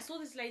I saw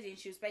this lady and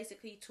she was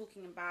basically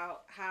talking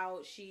about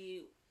how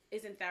she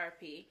is in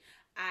therapy,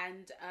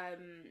 and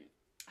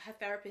her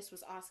therapist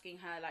was asking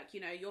her, like, you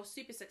know, you're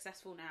super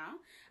successful now,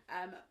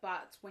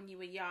 but when you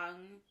were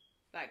young,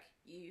 like,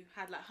 you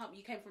had like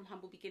you came from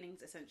humble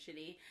beginnings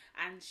essentially.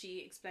 And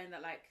she explained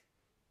that like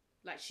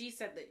she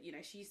said that, you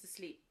know, she used to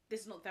sleep,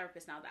 this is not the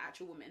therapist now, the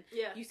actual woman,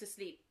 used to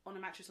sleep on a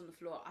mattress on the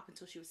floor up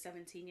until she was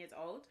 17 years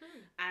old.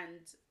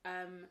 And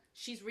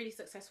she's really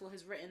successful,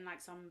 has written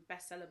like some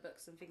bestseller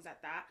books and things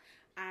like that,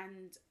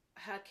 and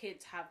her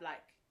kids have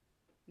like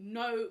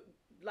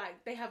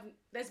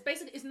there's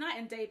basically, it's night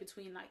and day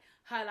between like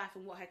her life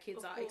and what her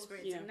kids are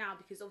experiencing now,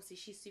 because obviously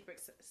she's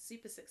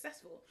super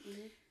successful.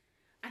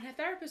 And her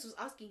therapist was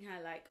asking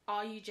her, like,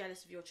 are you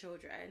jealous of your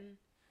children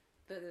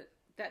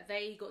that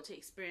they got to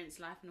experience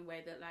life in a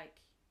way that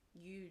like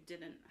you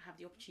didn't have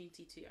the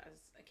opportunity to as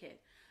a kid?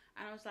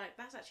 And I was like,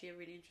 that's actually a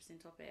really interesting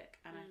topic.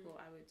 And I thought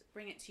I would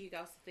bring it to you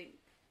girls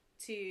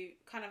to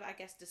kind of, I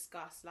guess,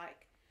 discuss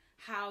like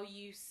how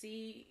you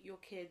see your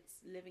kids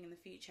living in the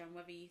future and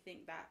whether you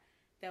think that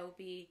there'll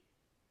be,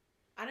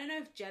 I don't know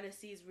if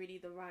jealousy is really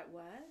the right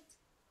word,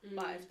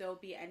 but if there'll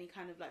be any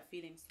kind of like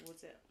feelings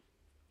towards it.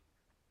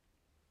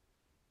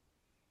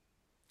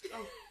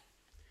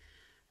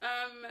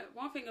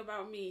 One thing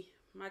about me,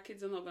 my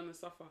kids are not going to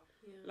suffer.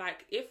 Yeah.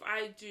 Like, if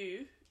I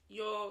do,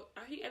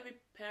 I think every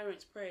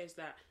parent's prayer is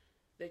that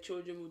their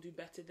children will do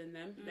better than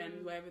them,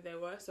 than wherever they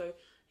were. So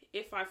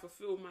if I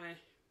fulfill my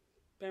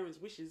parents'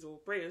 wishes or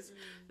prayers,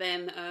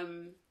 then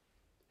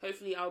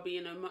hopefully I'll be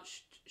in a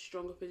much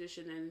stronger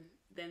position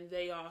than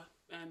they are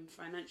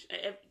financially,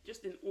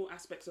 just in all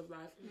aspects of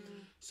life.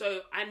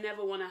 So I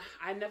never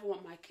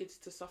want my kids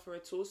to suffer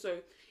at all.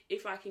 So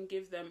if I can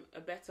give them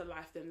a better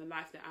life than the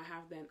life that I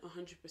have, then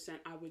 100%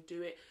 I would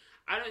do it.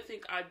 I don't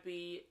think I'd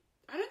be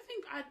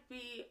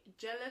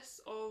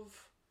jealous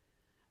of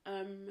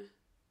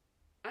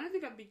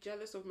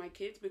my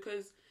kids,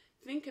 because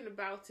thinking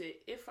about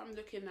it, if I'm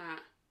looking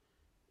at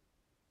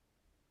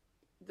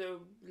the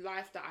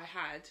life that I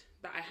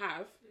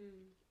have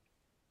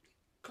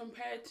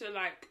compared to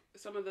like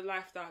some of the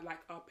life that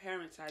like our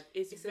parents had,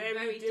 it's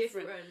very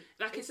different.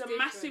 Like it's a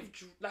massive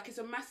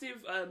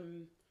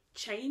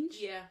change.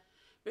 Yeah.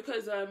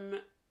 Because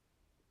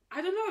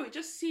I don't know, it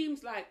just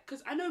seems like,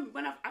 because I know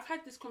when I've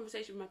had this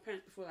conversation with my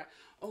parents before, like,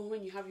 oh,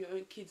 when you have your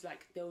own kids,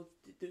 like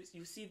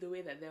you see the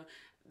way that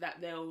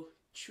they'll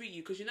treat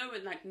you, because you know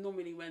when like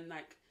normally when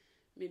like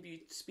maybe you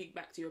speak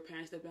back to your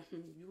parents, they'll be like,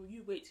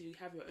 you wait till you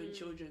have your own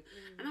children,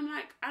 and I'm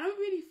like, I don't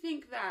really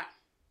think that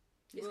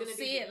we'll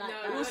see it like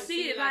that. We'll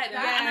see it like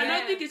that, and I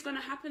don't think it's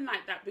gonna happen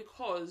like that,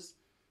 because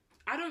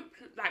I don't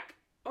like.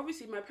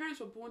 Obviously, my parents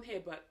were born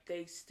here, but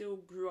they still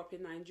grew up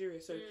in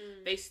Nigeria, so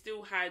they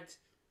still had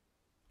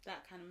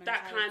that kind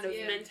of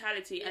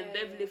mentality, and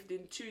they've lived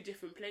in two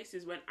different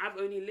places when I've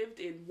only lived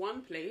in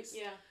one place.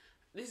 Yeah,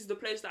 this is the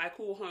place that I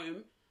call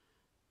home.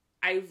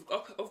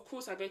 Of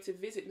course I go to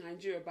visit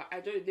Nigeria, but I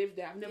don't live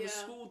there. I've never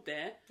schooled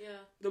there. Yeah.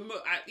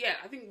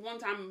 I think one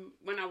time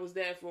when I was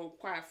there for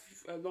quite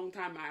a long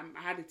time, I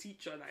had a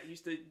teacher that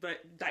used to,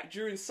 but like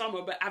during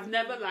summer. But I've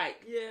never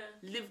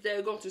lived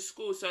there, gone to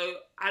school, so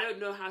I don't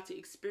know how to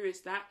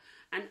experience that.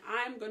 And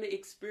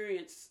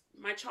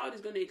my child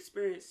is going to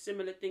experience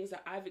similar things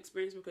that I've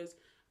experienced, because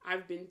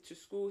I've been to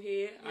school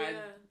here, I've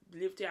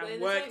lived here, I've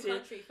worked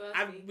here.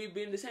 We've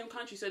been in the same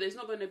country, so there's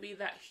not going to be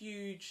that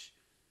huge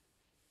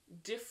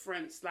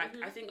difference. Like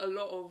I think a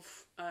lot of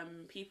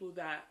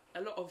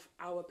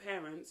our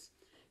parents,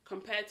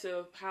 compared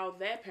to how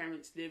their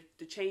parents lived,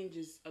 the change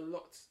is a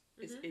lot,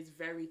 is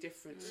very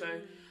different. So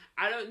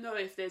I don't know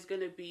if there's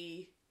going to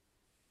be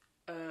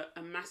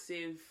a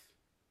massive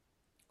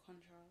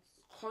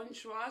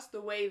contrast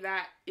the way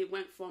that it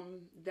went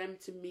from them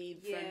to me,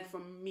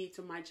 from me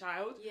to my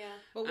child. Yeah.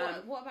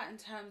 But what about in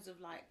terms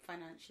of like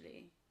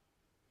financially,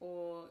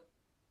 or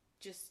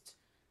just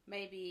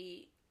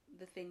maybe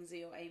the things that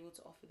you're able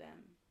to offer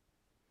them?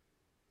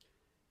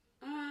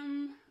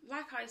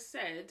 Like I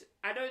said,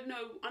 I don't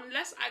know,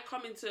 unless I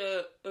come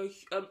into a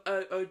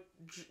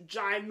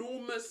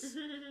ginormous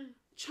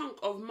chunk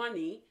of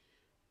money.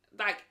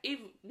 Like, if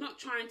not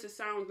trying to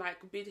sound like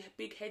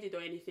big-headed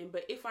or anything,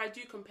 but if I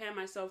do compare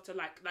myself to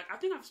like I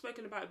think I've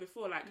spoken about it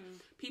before, like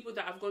people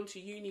that I've gone to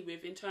uni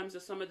with, in terms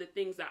of some of the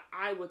things that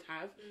I would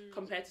have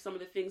compared to some of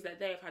the things that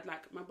they have had.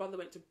 Like my brother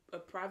went to a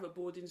private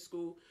boarding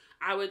school.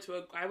 I went to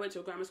a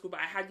grammar school,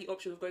 but I had the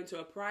option of going to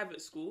a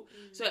private school.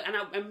 So and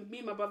me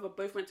and my brother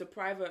both went to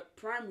private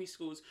primary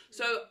schools.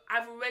 So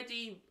I'm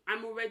already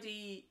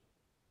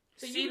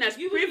seen as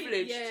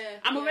privileged.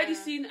 I'm already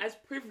seen as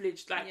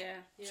privileged, like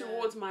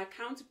towards my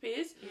counter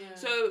peers. Yeah.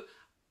 So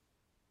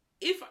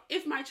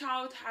if my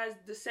child has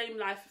the same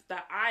life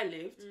that I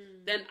lived,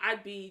 then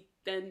I'd be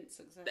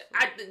successful.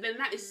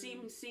 That is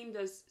seemed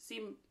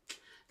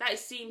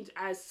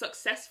as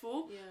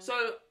successful. Yeah.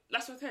 So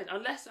that's what I said.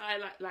 Unless I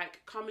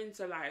like come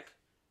into like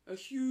a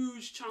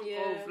huge chunk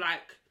of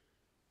like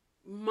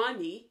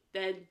money,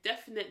 then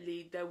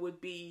definitely there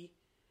would be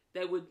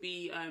a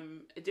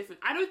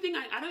different. I don't think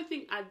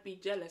I'd be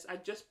jealous.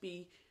 I'd just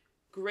be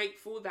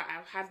grateful that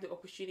I have the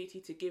opportunity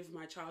to give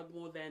my child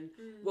more than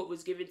what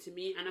was given to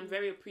me, and I'm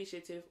very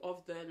appreciative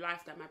of the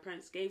life that my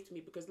parents gave to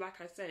me, because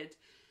like I said,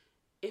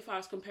 if I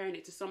was comparing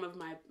it to some of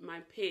my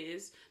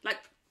peers, like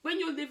when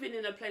you're living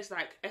in a place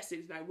like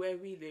Essex, like where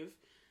we live,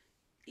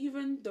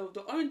 even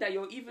the own that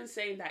you're even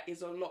saying that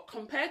is a lot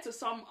compared to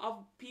some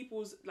of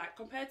people's, like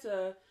compared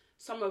to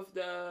some of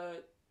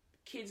the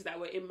kids that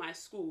were in my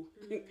school.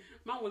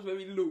 Mine was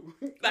very low.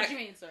 Like, what do you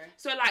mean, sorry?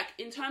 So like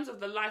in terms of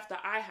the life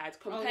that I had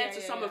compared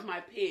to some of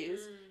my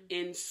peers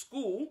in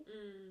school,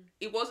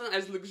 it wasn't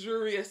as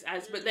luxurious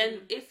as, but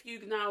then if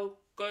you now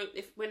go,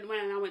 when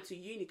I now went to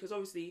uni, because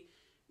obviously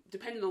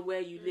depending on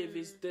where you live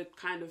is the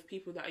kind of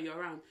people that you're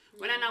around.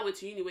 When I now went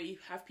to uni, where you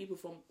have people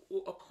from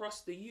all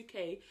across the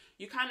UK,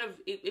 you kind of,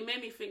 it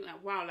made me think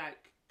like, wow,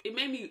 like it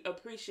made me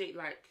appreciate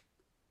like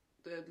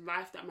the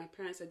life that my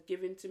parents had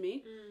given to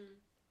me.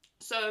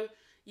 So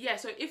yeah,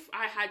 so if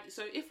I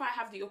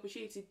have the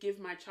opportunity to give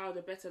my child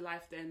a better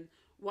life than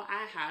what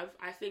I have,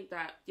 I think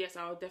that, yes,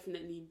 I'll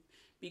definitely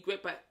be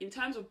great. But in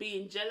terms of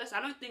being jealous,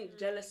 I don't think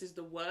jealous is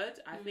the word.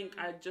 I think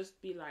I'd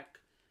just be like,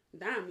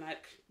 damn,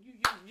 like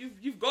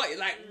you've got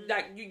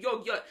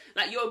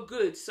it, you're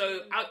good.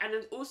 So and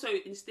then also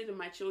instill in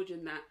my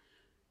children that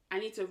I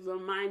need to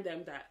remind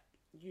them that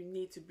you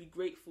need to be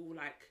grateful,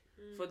 like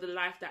for the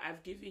life that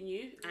I've given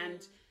you.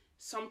 And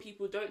some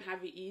people don't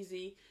have it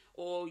easy,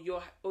 or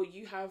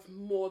you have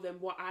more than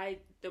what I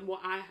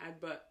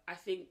had. But I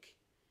think,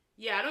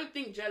 I don't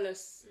think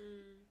jealous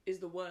is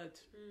the word.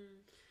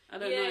 I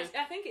don't know.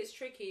 I think it's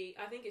tricky.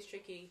 I don't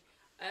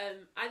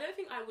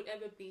think I would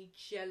ever be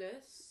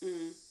jealous.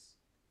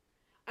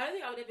 I don't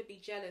think I would ever be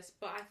jealous,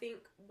 but I think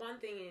one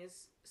thing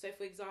is, so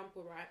for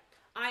example, right,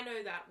 I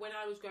know that when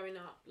I was growing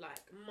up,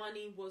 like,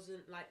 money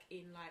wasn't, like,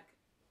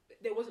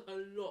 there wasn't a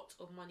lot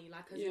of money,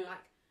 like, as in,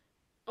 like,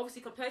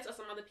 obviously compared to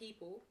some other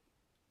people,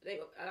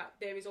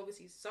 there is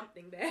obviously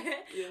something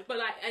there, but,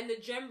 like, in the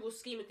general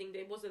scheme of things,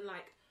 there wasn't,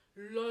 like,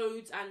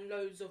 loads and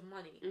loads of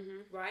money,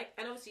 right?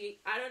 And obviously,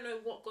 I don't know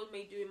what God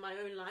may do in my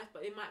own life,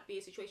 but it might be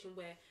a situation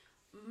where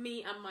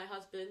me and my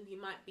husband, we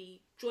might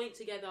be joint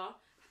together,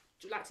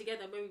 like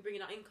together when we bring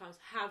in our incomes,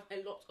 have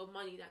a lot of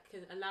money that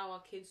can allow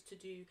our kids to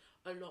do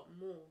a lot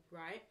more,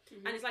 right?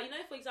 And it's like, you know,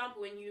 for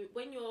example,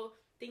 when you're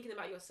thinking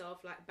about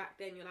yourself, like back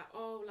then, you're like,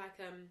 oh, like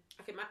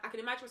I can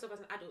imagine myself as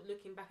an adult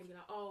looking back and be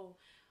like, oh,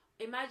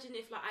 imagine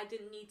if like I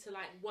didn't need to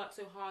like work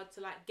so hard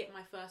to like get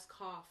my first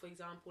car, for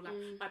example. Like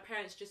my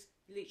parents just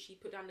literally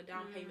put down the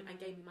down payment and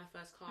gave me my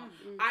first car.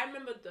 I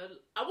remember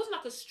I wasn't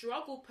like a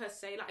struggle per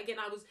se. Like again,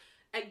 I was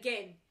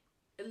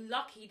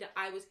lucky that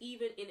I was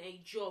even in a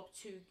job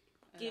to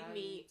give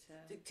me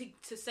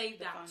to save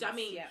that. Do you know what I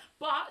mean? Yeah.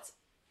 But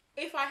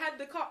if I had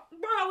the car,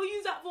 bro, I will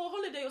use that for a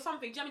holiday or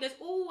something. Do you know what I mean?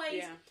 There's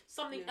always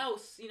something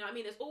else. You know what I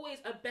mean? There's always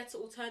a better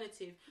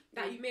alternative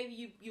that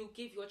you'll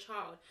give your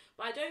child.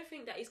 But I don't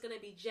think that it's going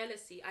to be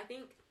jealousy. I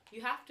think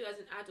you have to, as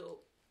an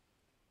adult,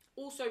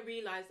 also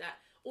realise that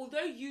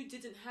although you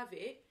didn't have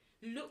it,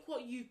 look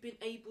what you've been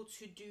able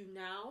to do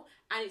now.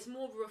 And it's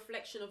more of a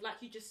reflection of, like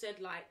you just said,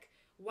 like,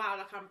 wow,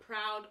 like I'm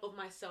proud of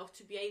myself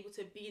to be able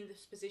to be in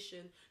this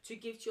position to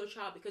give to your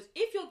child. Because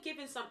if you're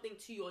giving something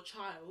to your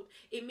child,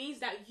 it means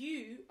that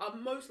you are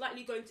most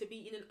likely going to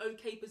be in an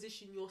okay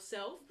position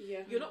yourself.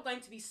 You're not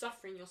going to be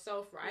suffering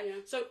yourself,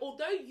 right? So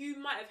although you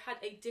might have had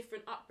a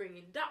different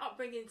upbringing, that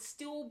upbringing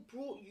still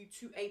brought you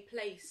to a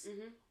place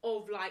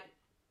of like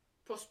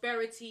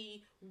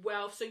prosperity,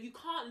 wealth. So you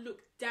can't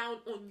look down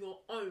on your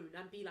own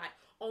and be like,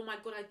 oh my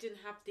god, I didn't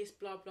have this,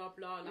 blah blah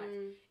blah. Like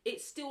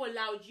it still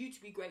allowed you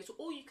to be great. So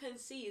all you can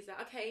see is that,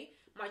 okay,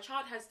 my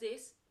child has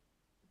this,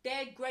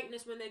 their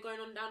greatness when they're going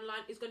on down the line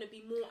is going to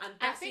be more, and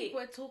that's I think it.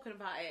 We're talking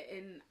about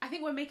it I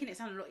think we're making it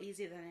sound a lot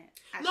easier than it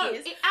actually no,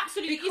 is. it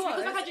absolutely is,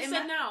 because like I just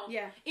said now,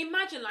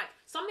 imagine like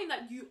something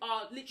that you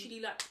are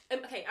literally like,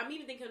 okay, I'm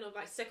even thinking of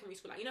like secondary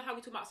school, like, you know how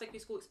we talk about secondary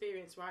school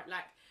experience, right?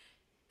 Like,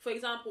 for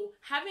example,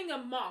 having a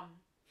mum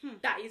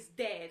that is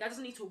there, that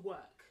doesn't need to work,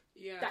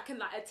 that can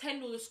like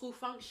attend all the school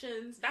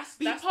functions. That's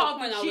the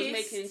point I was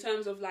making in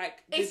terms of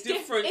like the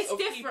difference of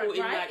people,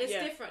 right? It's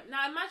different.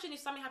 Now imagine if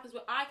something happens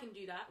where I can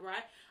do that,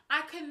 right?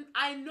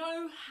 I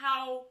know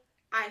how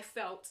I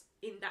felt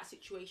in that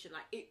situation.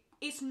 Like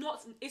it's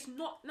not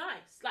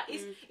nice. Like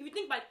if you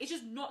think about it, it's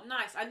just not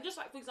nice. And just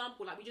like, for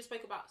example, like we just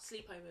spoke about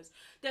sleepovers.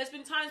 There's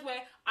been times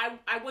where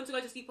I want to go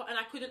to sleepover and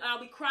I couldn't, and I'll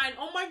be crying,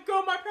 oh my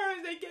god, my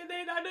parents, they get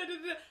there,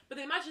 but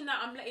then imagine that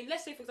I'm letting,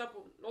 let's say for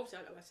example, obviously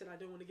like I said, I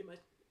don't want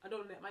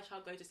to let my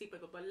child go to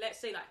sleepover, but let's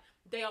say like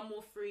they are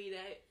more free,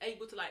 they're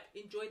able to like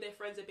enjoy their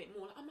friends a bit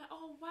more. Like, I'm like,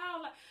 oh wow,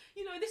 like,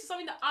 you know, this is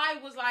something that I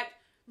was like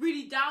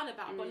really down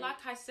about. But like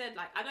I said,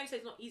 like I know you say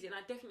it's not easy, and I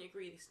definitely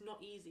agree, it's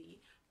not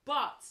easy,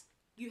 but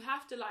you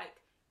have to like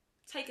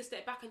take a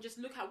step back and just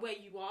look at where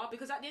you are,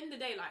 because at the end of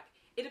the day, like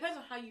it depends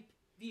on how you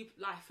view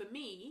life. For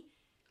me,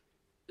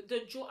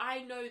 the joy,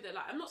 I know that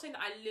like I'm not saying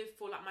that I live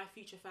for like my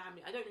future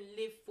family, I don't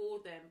live for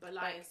them, but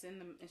like it's in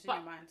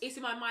your mind. It's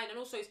in my mind, and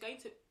also it's going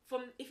to,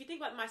 from, if you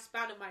think about my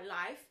span of my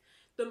life,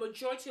 the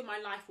majority of my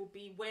life will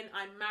be when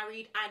I'm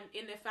married and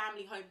in a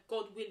family home,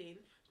 God willing.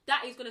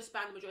 That is going to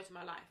span the majority of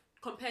my life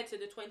compared to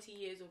the 20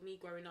 years of me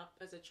growing up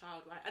as a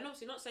child, right? And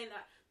obviously not saying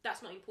that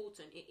that's not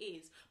important, it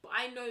is, but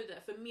I know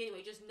that for me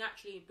anyway, just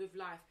naturally with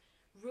life,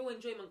 real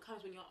enjoyment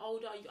comes when you're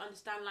older, you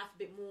understand life a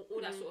bit more,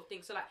 all that sort of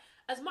thing. So like,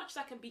 as much as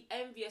I can be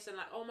envious and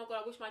like, oh my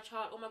god, I wish my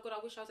child, oh my god,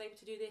 I wish I was able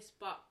to do this,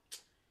 but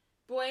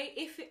boy,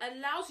 if it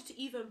allows you to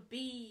even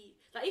be,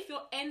 like if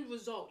your end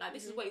result, like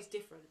this is where it's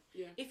different.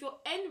 If your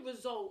end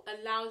result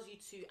allows you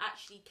to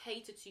actually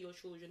cater to your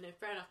children, then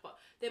fair enough. But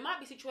there might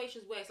be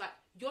situations where it's like,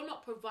 you're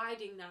not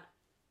providing that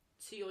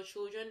to your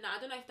children. Now, I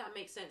don't know if that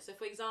makes sense. So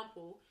for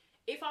example,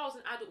 if I was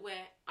an adult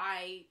where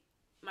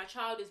my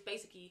child is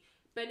basically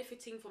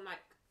benefiting from like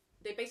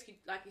they're basically,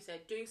 like you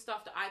said, doing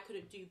stuff that I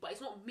couldn't do, but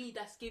it's not me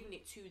that's giving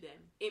it to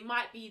them. It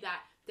might be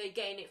that they're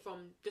getting it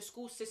from the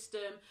school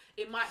system.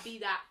 It might be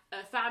that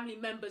family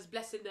members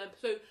blessing them.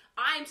 So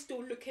I'm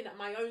still looking at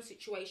my own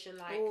situation.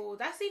 Like, oh,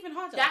 that's even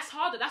harder. That's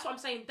harder. That's what I'm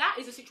saying. That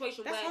is a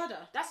situation that's where harder.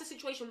 That's a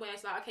situation where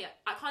it's like, okay,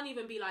 I can't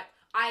even be like,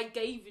 I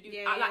gave you.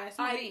 It's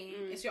not me.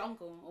 It's your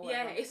uncle. Or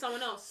whatever. It's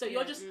someone else. So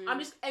you're just, I'm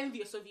just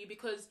envious of you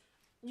because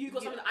you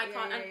got something that I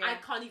can't, and I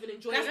can't even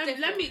enjoy. That's it.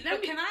 Let me.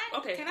 Can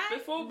I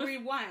before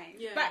rewind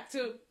back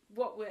to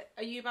what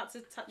are you about to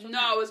touch on? No,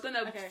 that? I was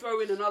gonna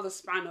throw in another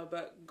spanner,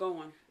 but go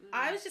on.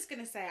 I was just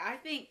gonna say, I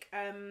think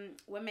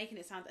we're making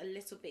it sound a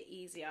little bit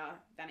easier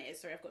than it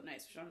is. Sorry, I've got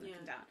notes which I'm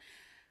looking down.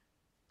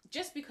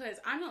 Just because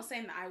I'm not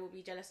saying that I will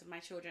be jealous of my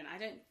children, I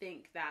don't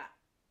think that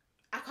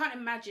I can't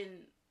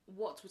imagine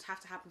what would have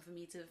to happen for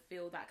me to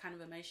feel that kind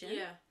of emotion.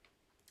 Yeah.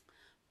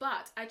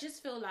 But I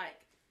just feel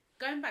like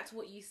going back to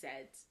what you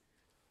said.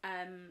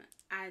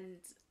 And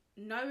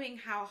knowing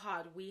how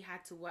hard we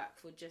had to work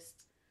for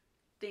just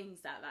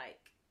things that like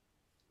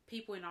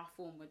people in our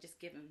form were just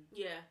given.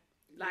 Yeah.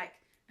 Like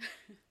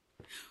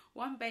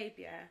one babe,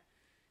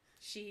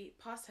 she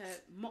passed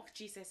her mock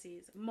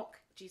GCSEs.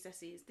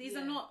 These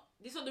are not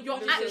the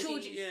your actual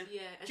GCSEs.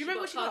 Yeah. And do you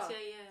remember what she got?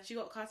 Yeah. She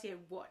got Cartier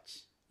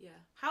watch. Yeah.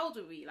 How old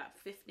were we? Like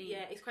 15?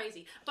 Yeah, it's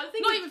crazy. But the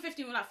thing not even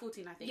 15, we're like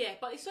 14, I think. Yeah,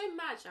 but it's so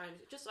mad,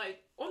 James. Just like...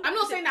 I'm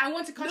not saying that I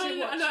want to Cartier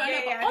watch. No,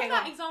 but on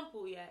that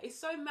example, it's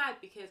so mad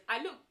because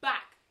I look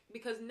back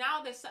because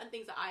now there's certain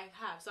things that I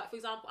have. So, like, for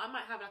example, I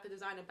might have like a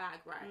designer bag,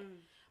 right?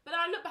 But then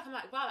I look back and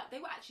I'm like, wow, like, they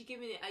were actually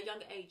giving it at a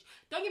younger age.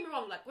 Don't get me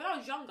wrong, like, when I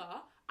was younger,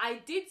 I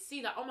did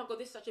see that, oh my God,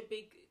 this is such a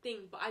big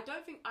thing. But I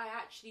don't think I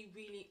actually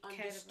really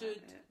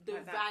understood the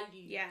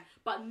value. Yeah.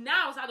 But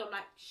now as an adult, I'm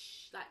like,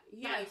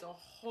 that is a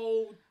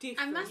whole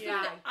different And that's the thing,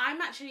 I'm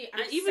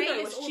even though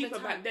it was cheaper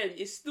back then,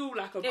 it's still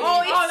like a... it's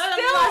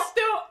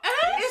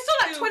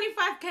still like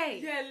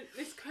 25k. Yeah,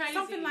 it's crazy.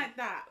 Something like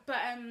that. But,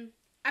 and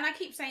I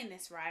keep saying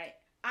this, right?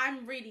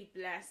 I'm really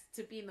blessed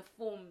to be in the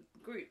form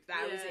group that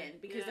I was in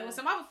because there were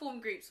some other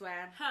form groups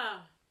where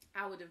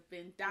I would have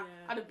been down.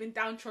 I'd have been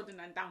downtrodden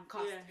and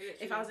downcast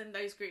if I was in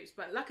those groups.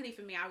 But luckily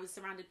for me, I was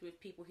surrounded with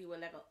people who were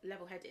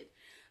level-headed.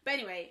 But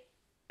anyway,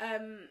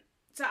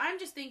 so I'm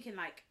just thinking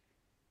like,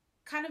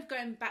 kind of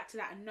going back to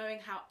that and knowing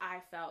how I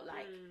felt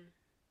like,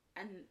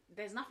 and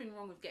there's nothing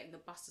wrong with getting the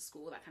bus to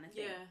school, that kind of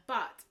thing. Yeah.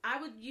 But I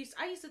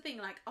used to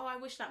think like, oh, I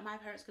wish that my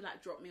parents could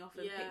like drop me off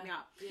and pick me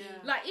up. Yeah.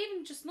 Like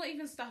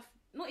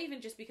not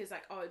even just because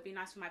like, oh, it'd be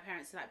nice for my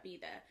parents to like be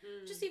there.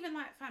 Just even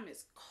like, fam,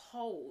 it's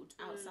cold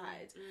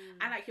outside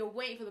and like you're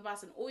waiting for the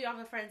bus and all your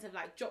other friends have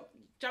like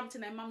jumped in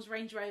their mum's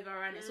Range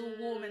Rover and it's all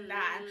warm and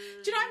that. And,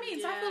 do you know what I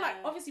mean? So I feel like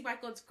obviously by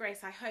God's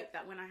grace, I hope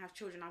that when I have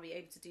children, I'll be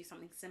able to do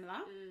something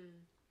similar.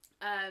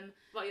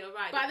 But you're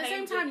right. But at the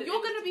same time,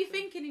 you're going to be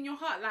thinking in your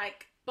heart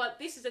like, but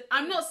this is a thing.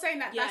 I'm not saying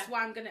that that's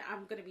why I'm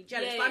gonna be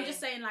jealous, but I'm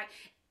just saying like,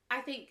 I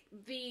think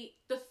the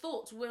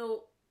thoughts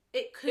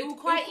it could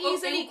quite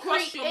easily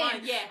creep in.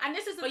 Mind, and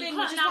this is the thing,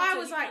 which is why I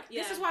was like,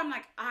 this is why I'm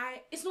like,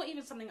 it's not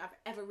even something I've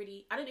ever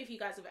really, I don't know if you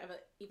guys have ever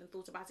even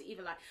thought about it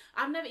either. Like,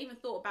 I've never even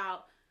thought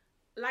about,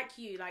 like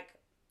you, like,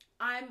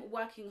 I'm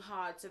working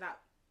hard so that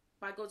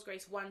by God's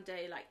grace, one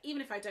day, like,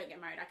 even if I don't get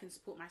married, I can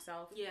support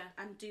myself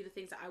and do the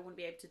things that I want to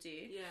be able to do.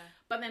 Yeah.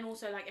 But then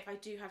also, like, if I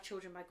do have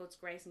children by God's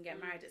grace and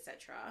get married,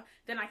 etc.,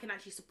 then I can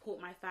actually support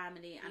my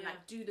family and,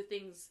 like, do the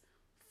things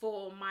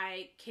for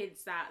my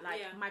kids that, like,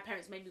 my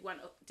parents maybe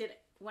weren't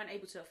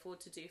able to afford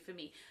to do for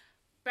me.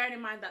 Bearing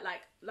in mind that,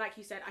 like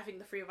you said, I think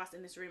the three of us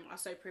in this room are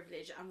so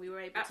privileged and we were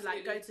able to,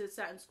 like, go to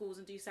certain schools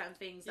and do certain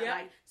things that,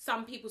 like,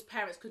 some people's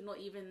parents could not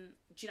even,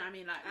 do you know what I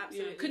mean?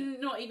 Like, could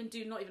not even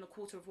do not even a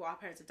quarter of what our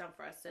parents have done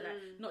for us. So,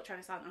 like, not trying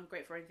to sound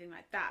ungrateful or anything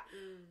like that.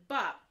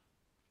 But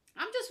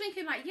I'm just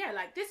thinking, like,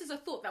 like, this is a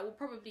thought that will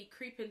probably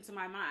creep into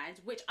my mind,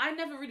 which I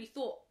never really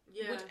thought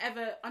would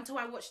ever, until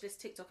I watched this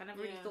TikTok, I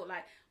never really thought,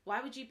 like, why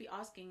would you be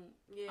asking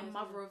a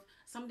mother of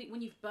somebody,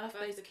 when you've birthed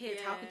those kids,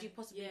 how could you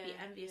possibly be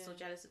envious or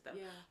jealous of them?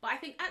 But I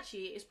think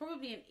actually it's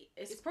probably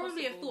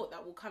a thought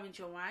that will come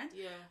into your mind.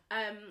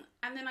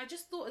 And then I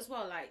just thought as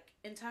well, like,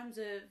 in terms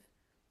of,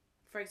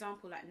 for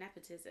example, like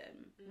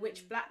nepotism,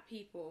 which black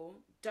people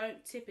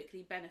don't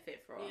typically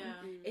benefit from.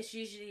 It's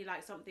usually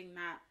like something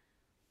that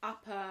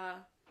upper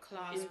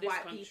class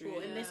white people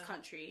in this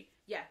country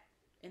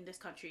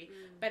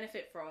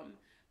benefit from.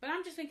 But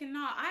I'm just thinking,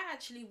 no, I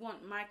actually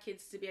want my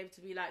kids to be able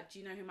to be like, do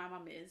you know who my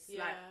mum is?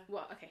 Like,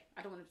 well, okay,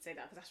 I don't want to say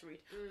that because that's rude.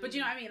 But do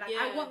you know what I mean? Like,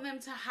 I want them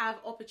to have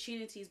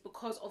opportunities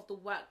because of the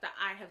work that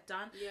I have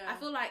done. I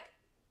feel like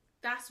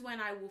that's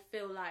when I will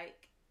feel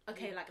like,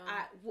 okay, like,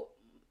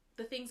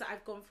 the things that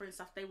I've gone through and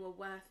stuff, they were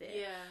worth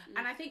it.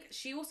 And I think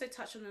she also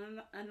touched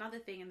on another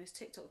thing in this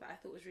TikTok that I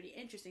thought was really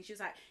interesting. She was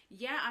like,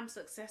 yeah, I'm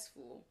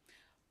successful,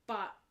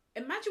 but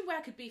imagine where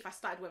I could be if I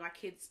started where my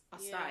kids are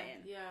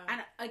starting. Yeah.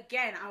 And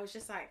again, I was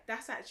just like,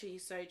 that's actually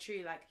so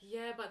true. Like,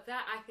 yeah, but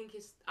that I think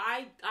is,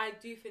 I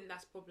do think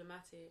that's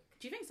problematic.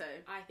 Do you think so?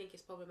 I think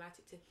it's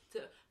problematic to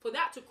for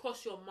that to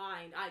cross your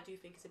mind. I do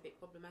think it's a bit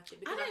problematic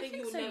because I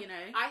think so. You know,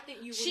 I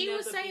think you. She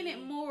was saying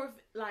it more of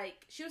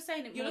like she was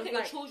saying it. You look at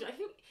your children.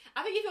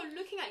 I think if you're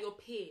looking at your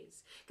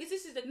peers, because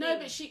this is the no,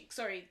 thing.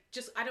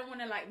 but I don't want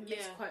to like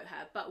misquote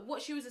her, but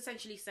what she was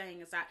essentially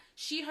saying is that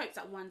she hopes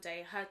that one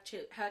day her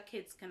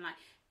kids can like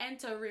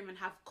enter a room and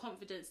have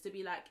confidence to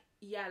be like,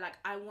 yeah, like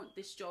I want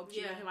this job. Do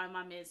you know who my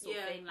mum is? Sort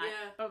of thing, like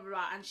blah blah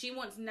blah. And she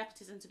wants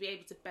nepotism to be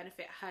able to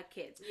benefit her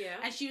kids. Yeah.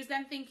 And she was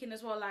then thinking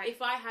as well, like,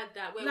 if I had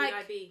that, where would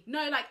I be?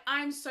 No, like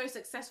I'm so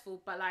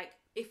successful, but like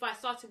if I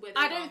started where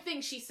I don't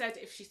think she said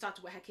if she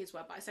started where her kids were,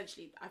 but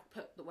essentially I've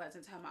put the words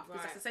into her mouth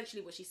because that's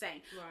essentially what she's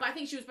saying. Right. But I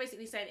think she was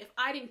basically saying if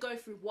I didn't go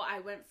through what I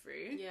went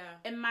through,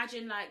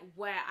 imagine like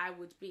where I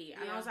would be.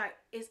 And I was like,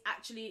 it's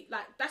actually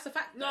like that's a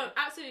fact. No,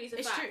 absolutely,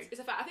 it's fact. True. It's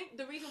a fact. I think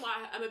the reason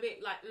why I'm a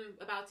bit like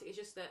about it is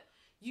just that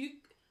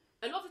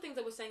a lot of the things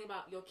that we're saying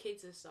about your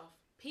kids and stuff,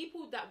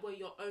 people that were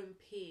your own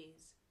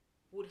peers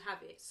would have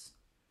it.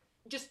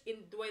 Just in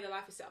the way the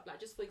life is set up.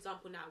 Like, just for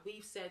example, now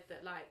we've said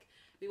that like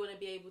we want to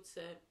be able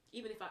to,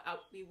 even if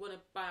we want to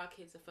buy our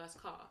kids the first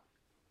car,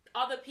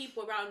 other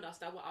people around us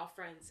that were our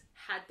friends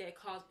had their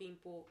cars being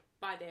bought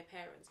by their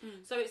parents.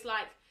 So it's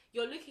like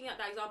you're looking at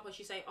that example and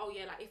she's saying, oh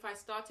yeah, like if I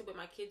started where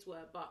my kids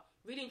were, but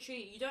really and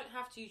truly, you don't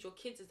have to use your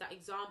kids as that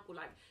example.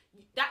 Like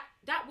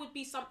that would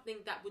be something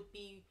that would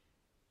be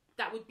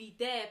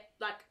there,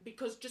 like,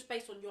 because just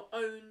based on your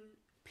own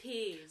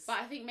peers. But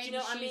I think maybe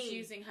she's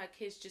using her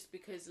kids just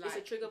because like it's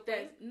a trigger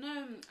point.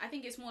 No, I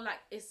think it's more like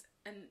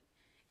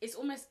it's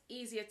almost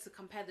easier to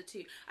compare the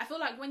two. I feel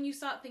like when you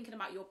start thinking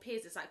about your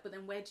peers, it's like, but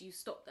then where do you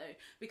stop though?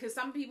 Because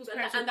some people's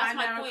parents will buy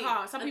a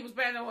car, some people's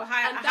parents will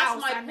hire a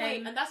house.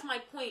 And that's my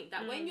point.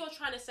 That when you're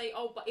trying to say,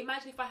 oh, but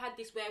imagine if I had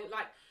this, where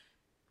like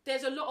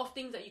there's a lot of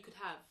things that you could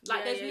have.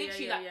 Like there's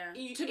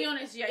literally to be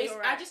honest, you're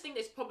right. I just think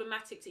it's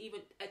problematic to even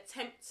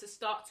attempt to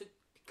start to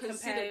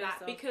consider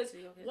that, because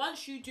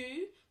once you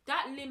do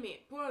that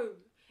limit, bro.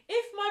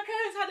 If my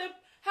parents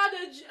had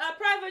a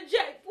private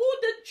jet, all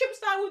the trips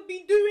that I would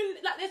be doing,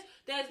 like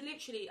there's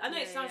literally, I know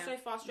it sounds so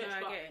far stretched,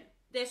 but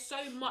there's so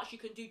much you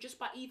can do just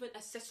by even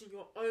assessing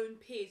your own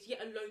peers,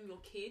 yet alone your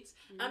kids.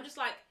 I'm just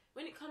like,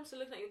 when it comes to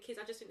looking at your kids,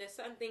 I just think there's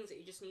certain things that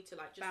you just need to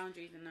like just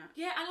boundaries and that.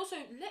 Yeah, and also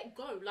let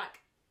go. Like,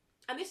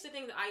 and this is the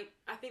thing that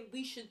I think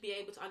we should be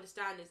able to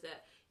understand is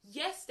that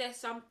yes, there's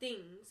some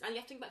things, and you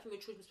have to think back from your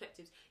children's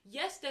perspectives.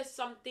 Yes, there's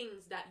some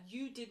things that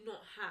you did not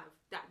have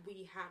that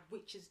we have,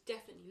 which is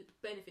definitely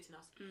benefiting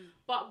us.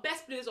 But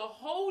best believe there's a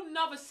whole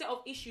nother set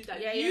of issues that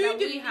you didn't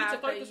need to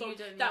focus on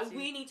that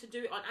we need to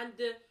do it on, and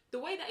the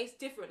way that it's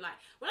different. Like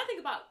when I think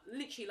about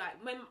literally, like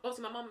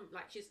obviously my mum,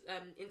 like she's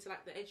into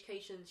like the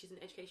education, she's in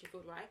the education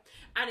field, right?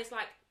 And it's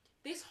like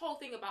this whole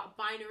thing about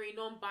binary,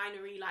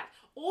 non-binary, like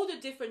all the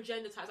different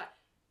gender types, like.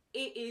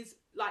 It is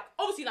like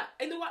obviously like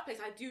in the workplace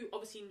I do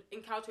obviously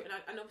encounter it,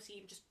 and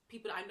obviously just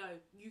people that I know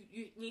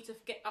you need to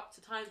get up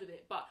to times with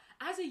it, but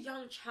as a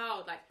young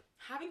child, like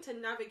having to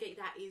navigate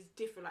that is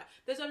different. Like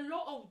there's a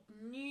lot of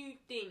new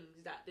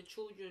things that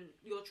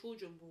your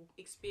children will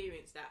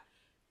experience that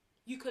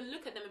you can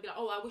look at them and be like,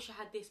 oh, I wish I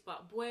had this,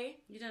 but boy,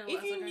 you don't know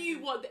if you knew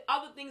what the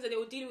other things that they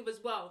were dealing with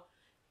as well.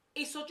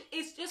 It's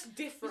just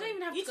different. You don't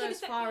even have to go as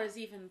far as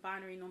even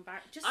binary,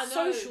 non-binary. Just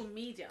social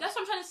media. That's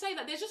what I'm trying to say.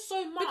 That there's just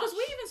so much. Because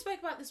we even spoke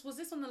about this. Was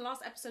this on the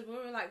last episode where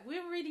we were like,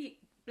 we're really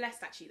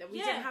blessed actually that we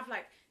didn't have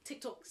like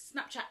TikTok,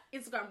 Snapchat,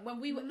 Instagram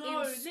when we were in school.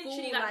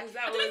 Literally, like,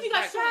 I don't know if you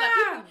guys saw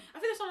that. I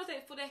think someone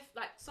said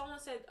someone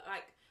said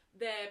like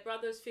their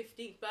brother's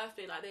 15th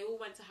birthday, like they all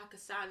went to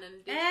Hakkasan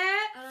and did,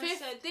 and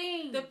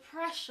 15. The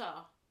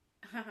pressure.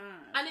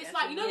 And it's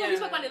like, you know, when we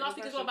spoke about it last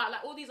week as well, about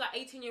like all these like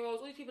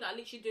 18-year-olds, all these people that are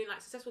literally doing like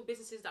successful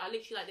businesses that are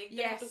literally like they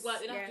don't have to work,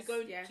 they don't have to go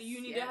to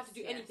uni, they don't have to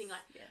do anything.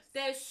 Like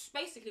there's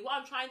basically what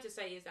I'm trying to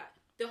say is that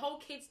the whole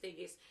kids thing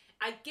is,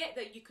 I get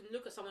that you can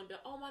look at someone and be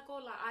like, oh my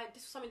god, like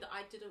this is something that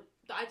I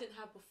didn't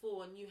have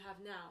before and you have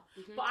now.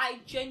 But I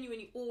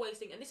genuinely always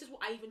think, and this is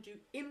what I even do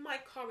in my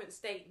current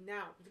state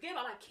now, forget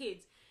about my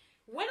kids,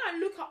 when I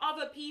look at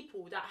other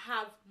people that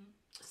have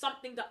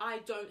something that I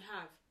don't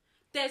have,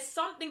 there's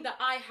something that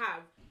I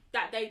have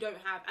that they don't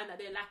have and that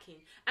they're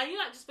lacking. And you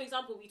know, like just for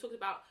example, we talked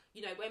about,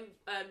 you know, when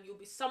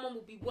someone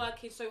will be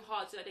working so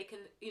hard so that they can,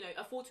 you know,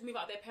 afford to move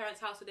out of their parents'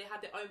 house so they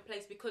have their own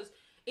place, because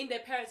in their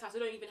parents' house they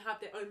don't even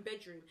have their own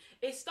bedroom.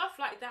 It's stuff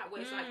like that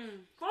where it's like,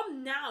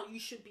 from now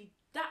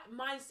that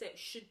mindset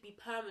should be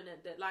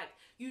permanent, that like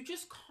you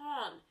just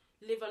can't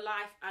live a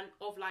life and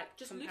of like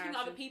just looking at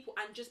other people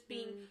and just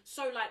being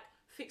so like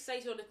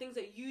fixated on the things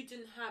that you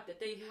didn't have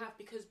that they have,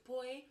 because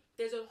boy,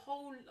 there's a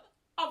whole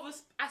other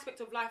aspect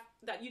of life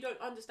that you don't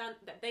understand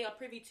that they are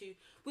privy to,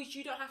 which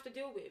you don't have to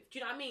deal with. Do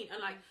you know what I mean? And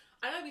like,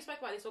 I know we spoke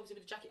about this obviously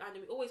with the jacket and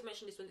we always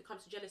mention this when it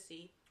comes to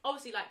jealousy.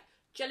 Obviously, like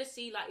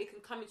jealousy, like it can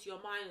come into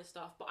your mind and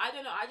stuff, but I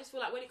don't know, I just feel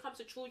like when it comes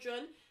to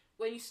children,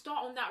 when you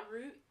start on that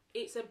route,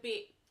 it's a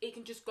bit it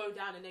can just go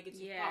down a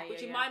negative path.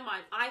 Which in my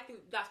mind, I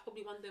think that's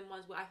probably one of them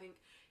ones where I think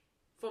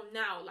from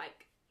now,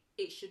 like,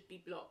 it should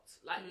be blocked.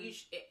 Like,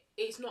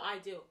 it's not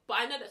ideal. But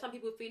I know that some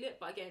people feel it.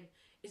 But again,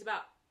 it's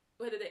about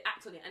whether they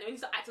act on it. And when you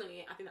start acting on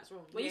it, I think that's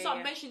wrong. When you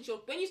start mentioning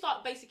when you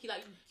start basically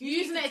like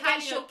using it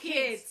against your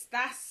kids,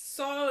 that's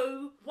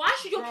so. Why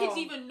should your kids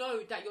even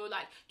know that you're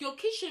like, your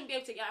kids shouldn't be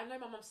able to? I know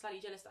my mom's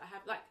slightly jealous that I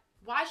have. Like,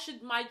 why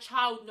should my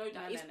child know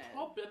that? It's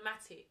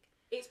problematic.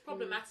 It's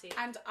problematic.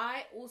 And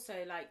I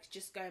also, like,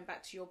 just going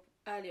back to your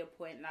earlier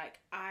point,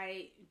 like,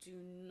 I do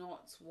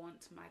not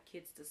want my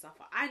kids to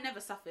suffer. I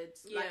never suffered.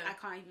 Like, I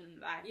can't even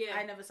lie.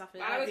 I never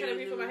suffered. I always had a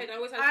roof over my head. I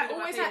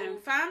always had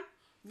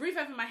roof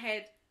over my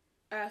head.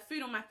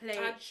 Food on my plate.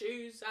 I had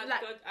shoes. I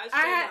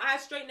had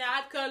straighten hair. I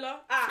had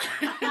curler. I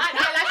had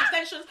eyelash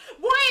extensions.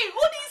 Boy,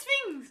 all these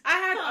things. I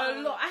had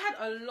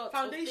a lot.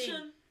 Foundation.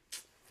 Of things.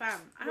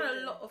 Fam, I had a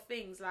lot of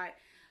things, like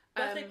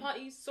birthday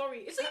parties. Sorry,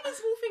 it's even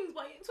small things,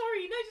 but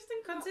sorry, no, just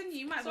think. Continue.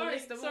 You might as well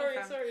list them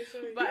all. Sorry.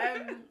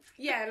 But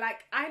yeah,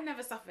 like, I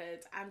never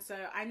suffered, and so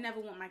I never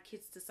want my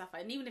kids to suffer.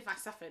 And even if I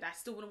suffered, I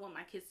still wouldn't want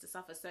my kids to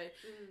suffer. So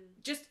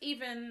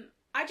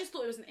I just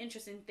thought it was an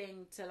interesting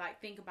thing to,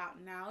 like, think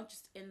about now,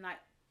 just in, like,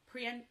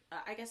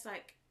 I guess,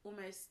 like,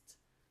 almost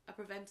a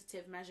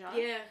preventative measure.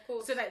 Yeah, of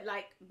course. So that,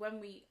 like,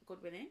 when we,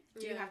 God willing,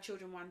 do have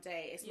children one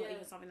day, it's not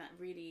even something that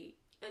really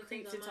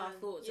creeps into our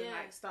thoughts and,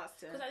 like, starts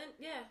to.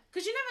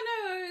 Because you never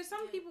know.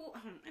 Some people.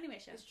 Anyway,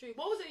 Chef. It's true.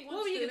 What was it?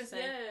 What were you gonna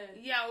say?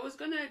 Yeah, I was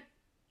gonna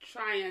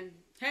try and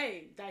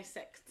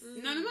dissect.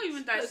 No, not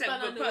even dissect,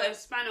 but put a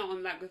spanner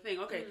on, like, the thing.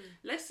 Okay,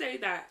 let's say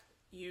that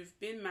you've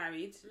been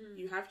married,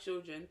 you have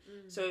children,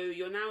 so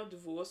you're now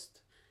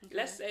divorced. Okay.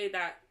 Let's say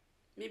that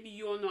maybe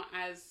you're not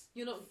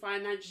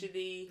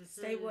financially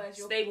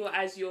stable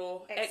as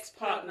your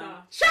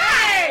ex-partner. This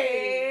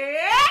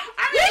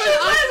is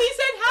why we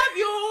said have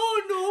your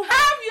own. No.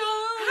 Have your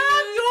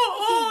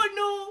own.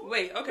 No.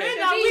 Wait, okay.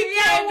 When are we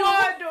care,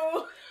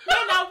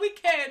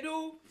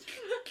 no?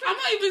 I'm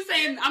not even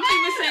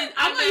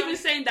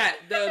saying that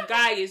the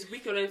guy is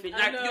weak or anything.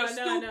 Like, you're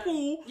still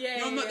cool.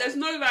 You're not. There's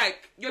no,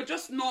 like, you're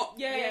just not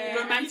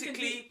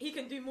romantically. He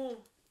can do more.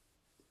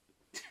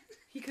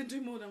 He can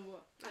do more than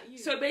what? Like you.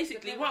 So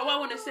basically, what I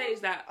want to say is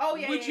that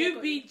would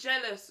you be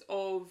jealous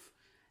of?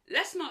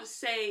 Let's not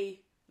say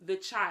the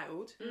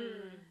child.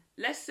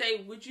 Let's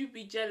say, would you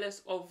be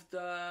jealous of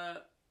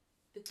the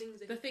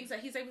things that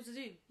he's able to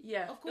do?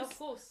 Yeah, of course.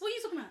 What are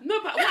you talking about? No,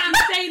 but what I'm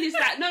saying is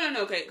that no.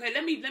 Okay.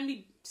 Let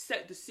me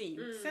set the scene.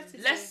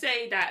 Let's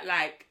say that,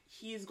 like,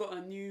 he's got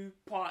a new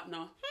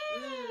partner.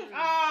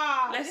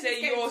 Let's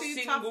say you're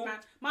single.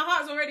 Tough, my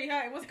heart's already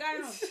hurting. What's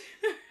going on?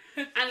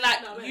 And,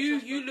 like,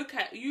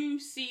 you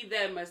see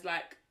them as,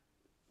 like,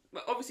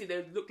 well, obviously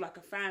they look like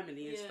a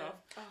family and stuff.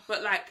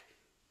 But, like,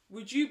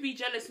 would you be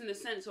jealous in the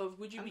sense of,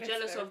 would you be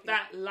jealous of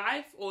that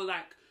life, or,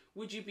 like,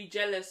 would you be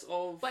jealous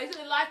of? But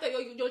isn't the life that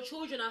your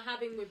children are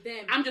having with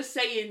them? I'm just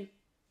saying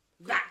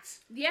that.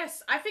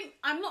 Yes, I think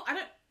I don't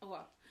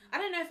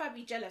know if I'd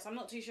be jealous. I'm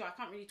not too sure. I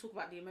can't really talk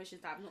about the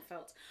emotions that I've not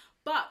felt.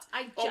 But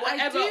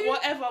whatever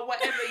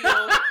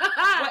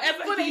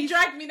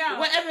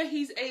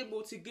he's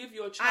able to give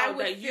your child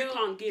that you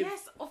can't give.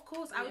 Yes, of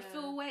course, I would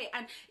feel away.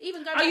 And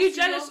even going. Are you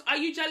jealous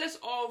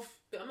of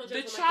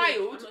the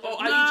child, or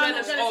are you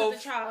jealous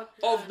of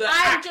the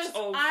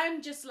child?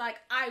 I'm just like,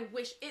 I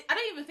wish. I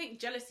don't even think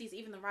jealousy is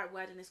even the right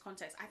word in this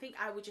context. I think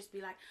I would just be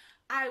like,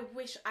 I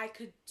wish I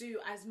could do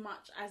as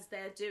much as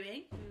they're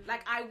doing.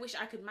 Like, I wish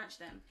I could match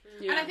them.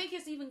 And I think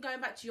it's even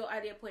going back to your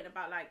earlier point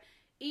about, like,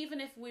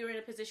 even if we were in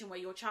a position where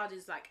your child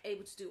is, like,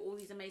 able to do all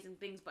these amazing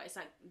things, but it's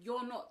like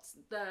you're not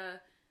the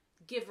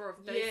giver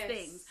of those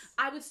things,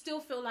 I would still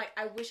feel like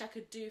I wish I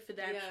could do for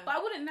them. But I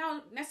wouldn't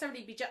now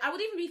necessarily be I would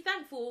even be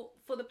thankful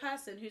for the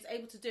person who's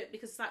able to do it,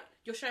 because it's like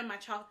you're showing my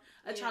child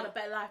a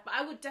better life. But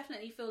I would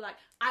definitely feel like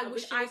I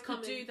wish I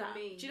could do that.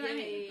 Do you know what I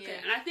mean?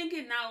 Okay. And I think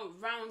it now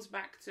rounds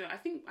back to, I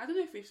don't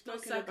know if we've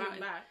spoken about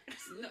it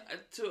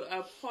to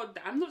a pod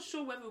that I'm not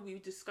sure whether we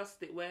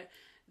discussed it, where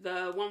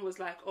the one was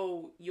like,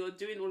 oh, you're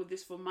doing all of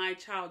this for my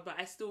child, but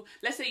I still,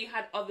 let's say you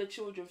had other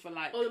children for,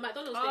 like, the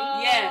McDonald's thing.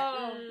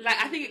 Yeah.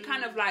 Like, I think it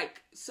kind of,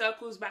 like,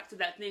 circles back to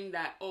that thing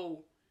that,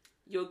 oh,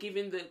 you're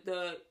giving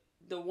the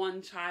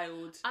one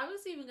child. I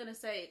was even going to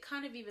say, it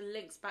kind of even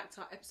links back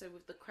to our episode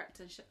with the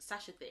Krept and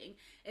Sasha thing,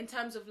 in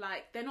terms of,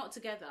 like, they're not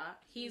together.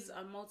 He's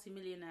a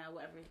multi-millionaire or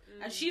whatever.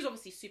 And she's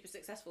obviously super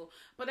successful.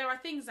 But there are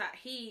things that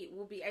he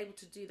will be able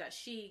to do that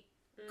she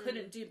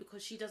couldn't do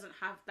because she doesn't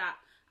have that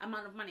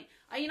amount of money.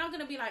 Are you not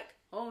going to be like,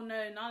 oh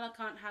no, Nala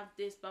can't have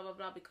this, blah blah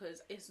blah,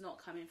 because it's not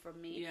coming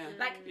from me?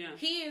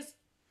 He is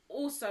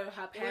also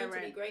her parent.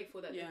 To be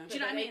grateful that. Do you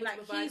know what I mean? Like,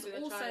 he's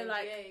also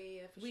like,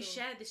 we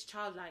share this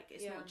child. Like,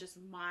 it's not just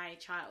my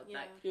child.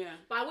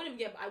 But I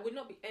would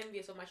not be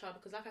envious of my child,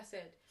 because, like I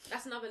said,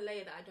 that's another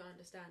layer that I don't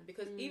understand.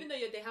 Because even though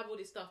they have all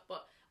this stuff,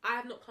 but I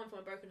have not come from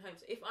a broken home.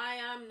 So if I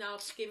am now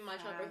giving my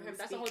child a broken home,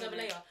 that's a whole other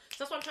layer. So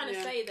that's what I'm trying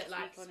to say. That,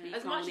 like,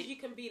 as much as you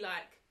can be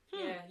like,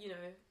 you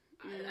know.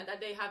 And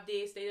they have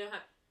this, they don't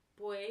have.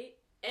 Boy,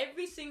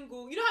 every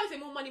single, you know how they say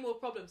more money, more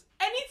problems.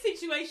 Any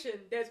situation,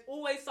 there's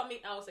always something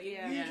else that you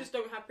just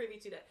don't have privy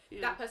to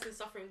that person's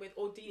suffering with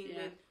or dealing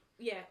with.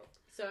 Yeah.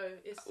 So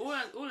it's all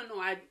in all,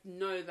 I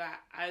know that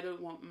I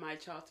don't want my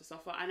child to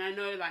suffer, and I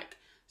know like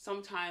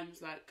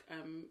sometimes like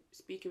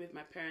speaking with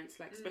my parents,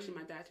 like especially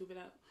my dad, who'll be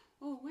like,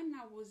 "Oh, when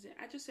I was it?"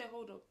 I just say,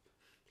 "Hold up,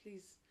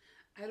 please.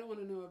 I don't want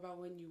to know about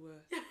when you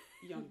were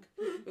young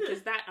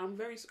because that I'm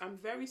very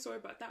sorry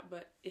about that,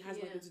 but it has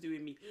nothing to do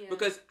with me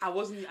because I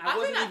wasn't even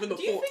the fault."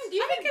 Do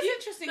you think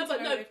it's interesting to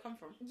know where they've come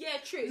from? Yeah,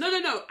 true.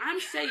 No. I'm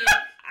saying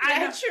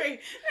true.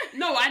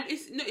 No,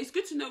 it's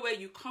good to know where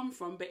you come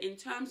from, but in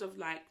terms of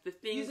like the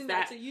things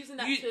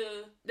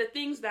the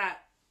things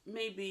that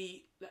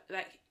maybe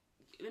like,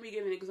 let me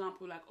give an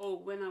example. Like, oh,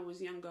 when I was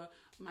younger,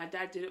 my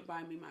dad didn't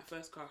buy me my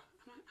first car.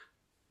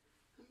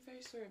 I'm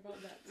very sorry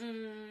about that.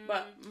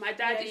 But my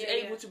dad is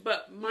able to.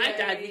 But my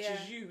dad, which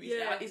is you,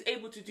 is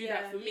able to do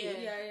that for me.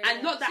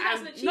 And not that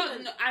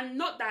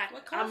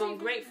I'm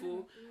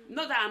ungrateful.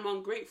 Not that I'm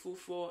ungrateful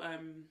for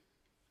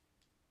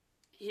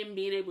him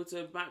being able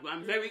to.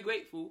 I'm very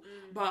grateful.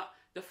 But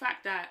the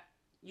fact that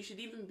you should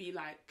even be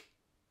like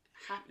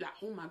happy, like,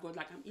 oh my god,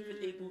 like I'm even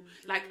able,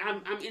 like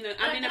I'm in a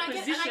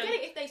position. And I get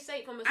it if they say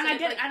it from a. And I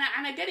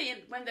get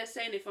it when they're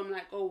saying it from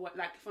like, oh, what,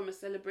 like from a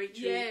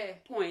celebratory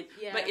point.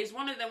 Yeah. But it's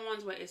one of them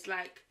ones where it's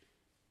like,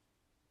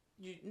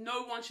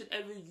 no one should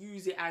ever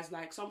use it as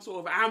like some sort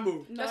of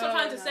ammo. That's what I'm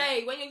trying to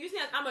say. When you're using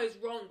it as ammo, it's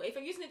wrong. But if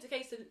you're using it to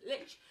case to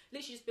literally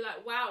just be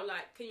like, wow,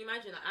 like, can you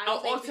imagine?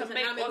 Like,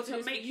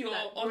 to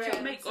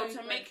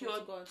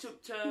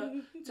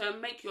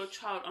make your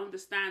child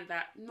understand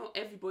that not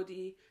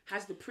everybody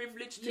has the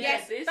privilege to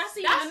get this. That's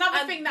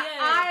another thing that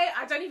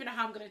I don't even know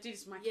how I'm going to do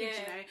this with my kids,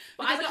 you know.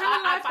 But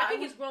I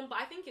think it's wrong.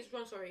 But I think it's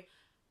wrong. Sorry,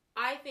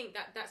 I think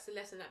that's the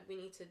lesson that we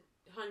need to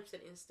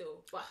 100%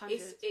 instill. But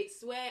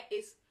it's where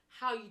it's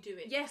how you do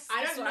it. Yes,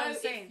 I don't know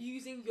if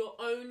using your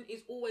own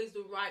is always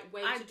the right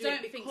way to do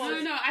it.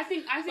 No. I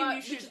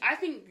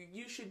think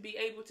you should be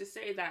able to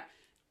say that.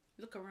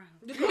 Look around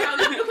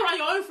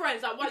your own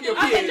friends. Like, what?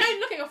 Don't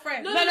look at your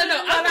friends. No.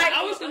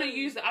 I was gonna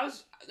use that. I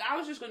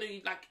was just gonna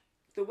use like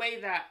the way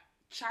that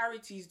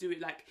charities do it.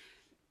 Like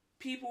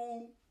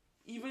people,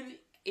 even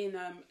in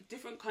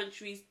different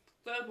countries,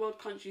 third world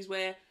countries,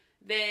 where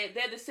they're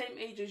the same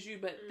age as you,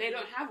 but they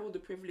don't have all the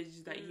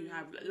privileges that you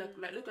have.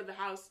 Look at the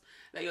house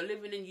that you're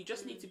living in. You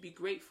just need to be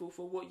grateful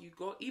for what you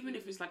got, even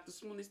if it's like the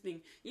smallest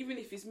thing. Even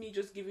if it's me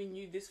just giving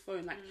you this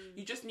phone, like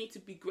you just need to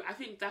be. I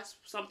think that's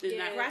something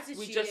that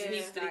we just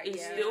need to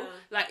instill.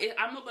 Like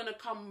I'm not gonna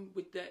come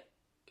with the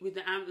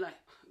like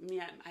me.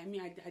 I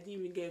didn't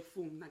even get a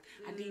phone. Like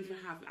I didn't even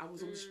have. I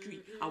was on the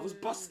street. I was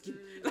busking.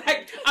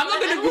 Like I'm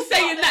not gonna be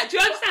saying that. Do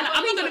you understand?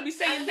 I'm not gonna be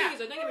saying that.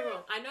 Don't get me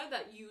wrong. I know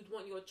that you'd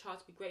want your child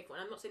to be grateful,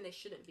 and I'm not saying they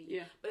shouldn't be.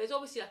 Yeah. But there's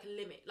obviously like a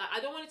limit. Like I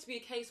don't want it to be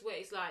a case where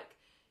it's like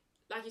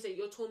you said,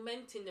 you're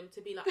tormenting them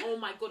to be like, oh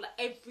my god, like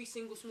every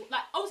single small.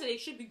 Like obviously they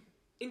should be.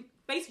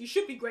 Basically, you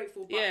should be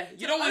grateful. But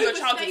you don't want your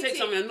child to take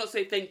something and not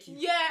say thank you.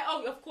 Yeah,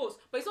 of course.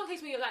 But it's not a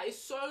case where you're like, it's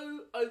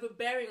so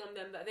overbearing on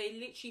them that they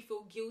literally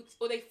feel guilty,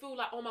 or they feel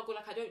like, oh my god,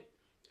 like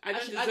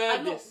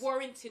I'm not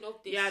warranting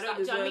of this. Yeah, I don't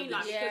deserve this.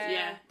 Like,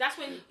 that's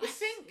when I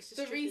think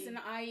the reason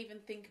I even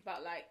think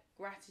about like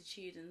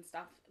gratitude and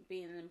stuff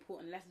being an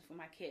important lesson for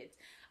my kids,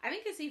 I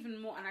think it's even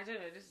more, and I don't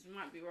know, this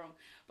might be wrong,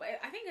 but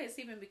I think it's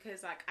even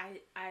because like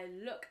I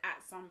look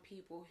at some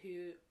people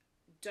who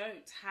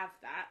don't have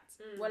that,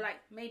 were like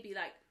maybe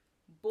like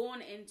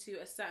born into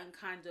a certain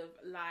kind of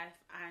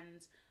life,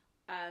 and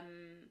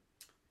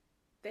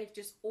they've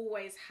just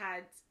always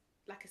had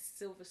like a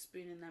silver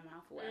spoon in their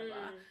mouth or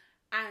whatever,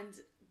 and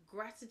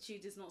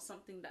gratitude is not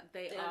something that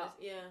they are.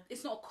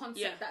 It's not a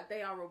concept that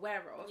they are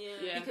aware of.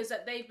 Because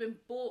that they've been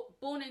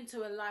born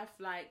into a life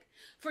like,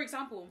 for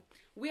example,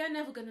 we are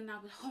never gonna now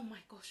be, oh my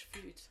gosh,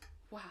 food,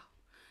 wow.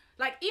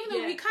 Like, even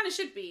though we kind of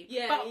should be.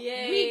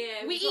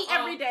 We eat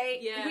every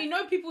day. We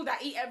know people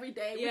that eat every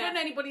day. We don't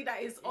know anybody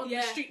that is on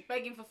the street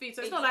begging for food.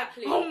 So it's not like,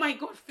 oh my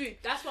god, food.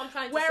 That's what I'm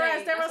trying to say.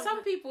 Whereas there are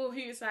some people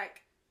who's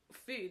like,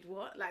 food,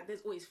 what? Like,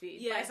 there's always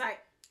food. But it's like,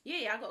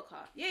 I got a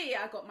car.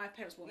 I got my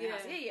parents bought me a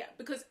house.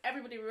 Because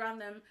everybody around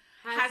them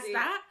has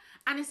that.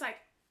 And it's like,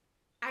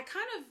 I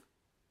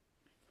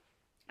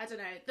don't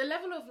know, the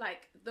level of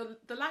like,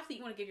 the life that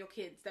you want to give your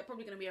kids, they're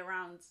probably going to be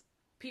around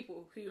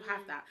people who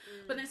have that,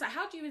 but then it's like,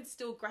 how do you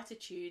instill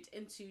gratitude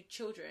into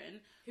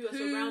children who are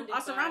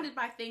surrounded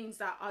by things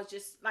that are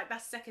just like,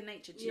 that's second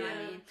nature? Do you know what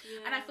I mean?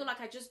 And I feel like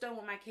I just don't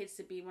want my kids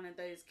to be one of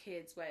those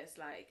kids where it's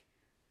like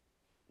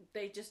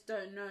they just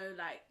don't know,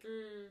 like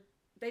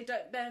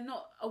they're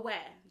not aware.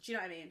 Do you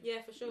know what I mean?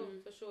 Yeah, for sure.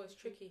 It's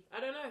tricky. I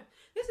don't know.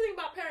 This is the thing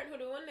about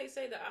parenthood, when they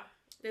say that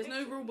there's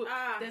no rule book,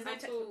 there's no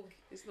textbook.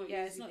 It's not easy.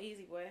 It's not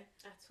easy, boy.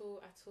 At all.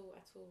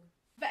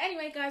 But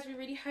anyway, guys, we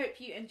really hope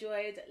you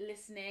enjoyed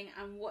listening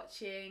and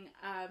watching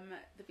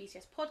the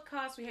BTS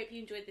podcast. We hope you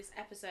enjoyed this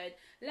episode.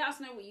 Let us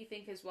know what you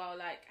think as well.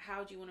 Like,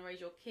 how do you want to raise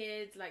your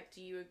kids? Like,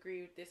 do you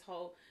agree with this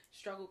whole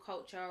struggle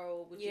culture,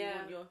 or would you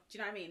want your... Do you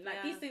know what I mean?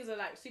 Like, these things are,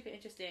 like, super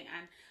interesting,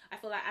 and I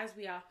feel like as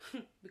we are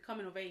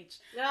becoming of age,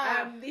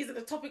 these are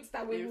the topics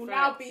that we will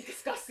now be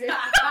discussing.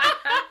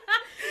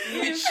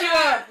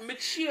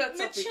 Mature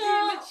topics.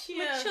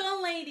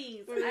 Mature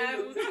ladies.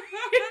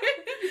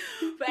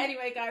 But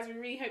anyway, guys, we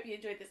really hope you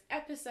enjoyed this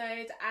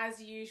episode.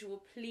 As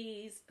usual,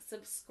 please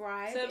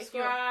subscribe. This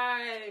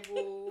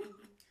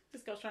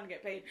girl's trying to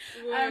get paid.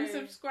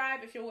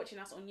 Subscribe if you're watching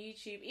us on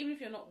YouTube. Even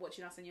if you're not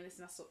watching us and you're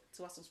listening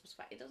to us on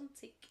Spotify, it doesn't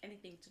take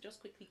anything to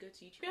just quickly go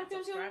to YouTube and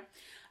subscribe.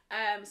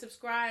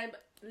 Subscribe,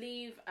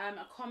 leave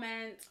a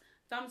comment,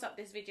 thumbs up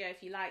this video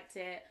if you liked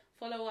it.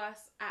 Follow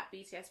us at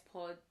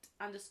BTSPod_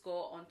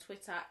 on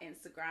Twitter,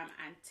 Instagram,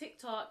 and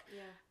TikTok.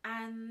 Yeah.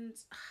 And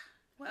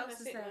what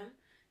else is there?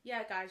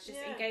 Yeah, guys, just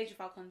engage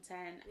with our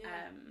content.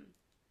 Yeah.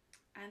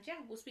 And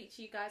yeah, we'll speak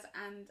to you guys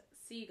and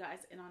see you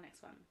guys in our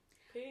next one.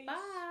 Peace.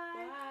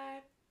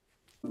 Bye.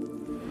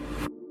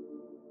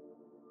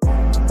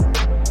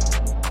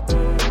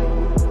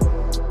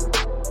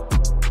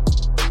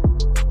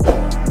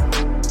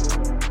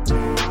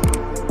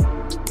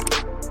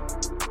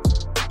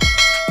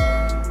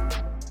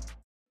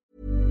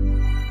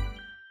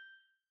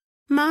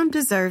 Mom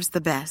deserves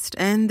the best,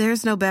 and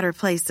there's no better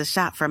place to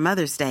shop for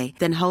Mother's Day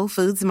than Whole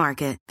Foods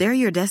Market. They're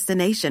your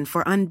destination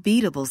for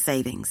unbeatable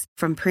savings,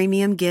 from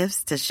premium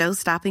gifts to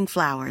show-stopping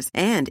flowers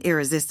and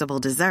irresistible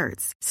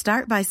desserts.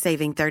 Start by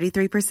saving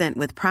 33%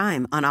 with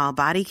Prime on all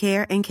body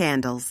care and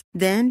candles.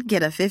 Then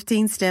get a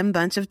 15-stem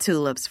bunch of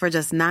tulips for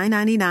just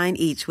 $9.99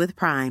 each with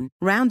Prime.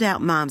 Round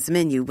out Mom's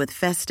menu with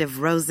festive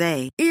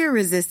rosé,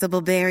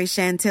 irresistible berry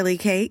chantilly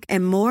cake,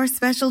 and more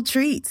special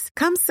treats.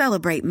 Come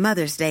celebrate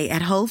Mother's Day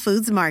at Whole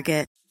Foods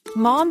Market.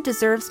 Mom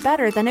deserves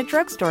better than a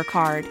drugstore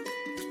card.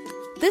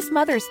 This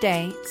Mother's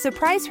Day,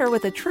 surprise her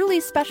with a truly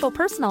special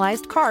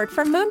personalized card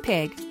from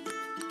Moonpig.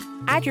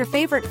 Add your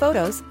favorite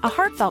photos, a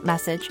heartfelt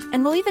message,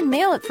 and we'll even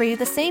mail it for you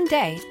the same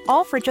day,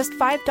 all for just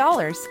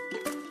 $5.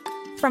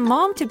 From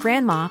mom to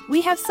grandma,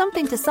 we have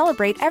something to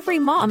celebrate every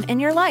mom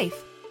in your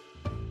life.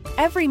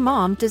 Every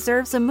mom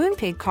deserves a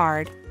Moonpig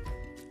card.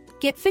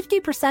 Get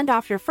 50%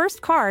 off your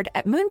first card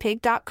at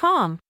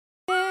moonpig.com.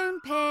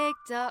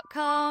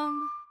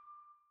 Moonpig.com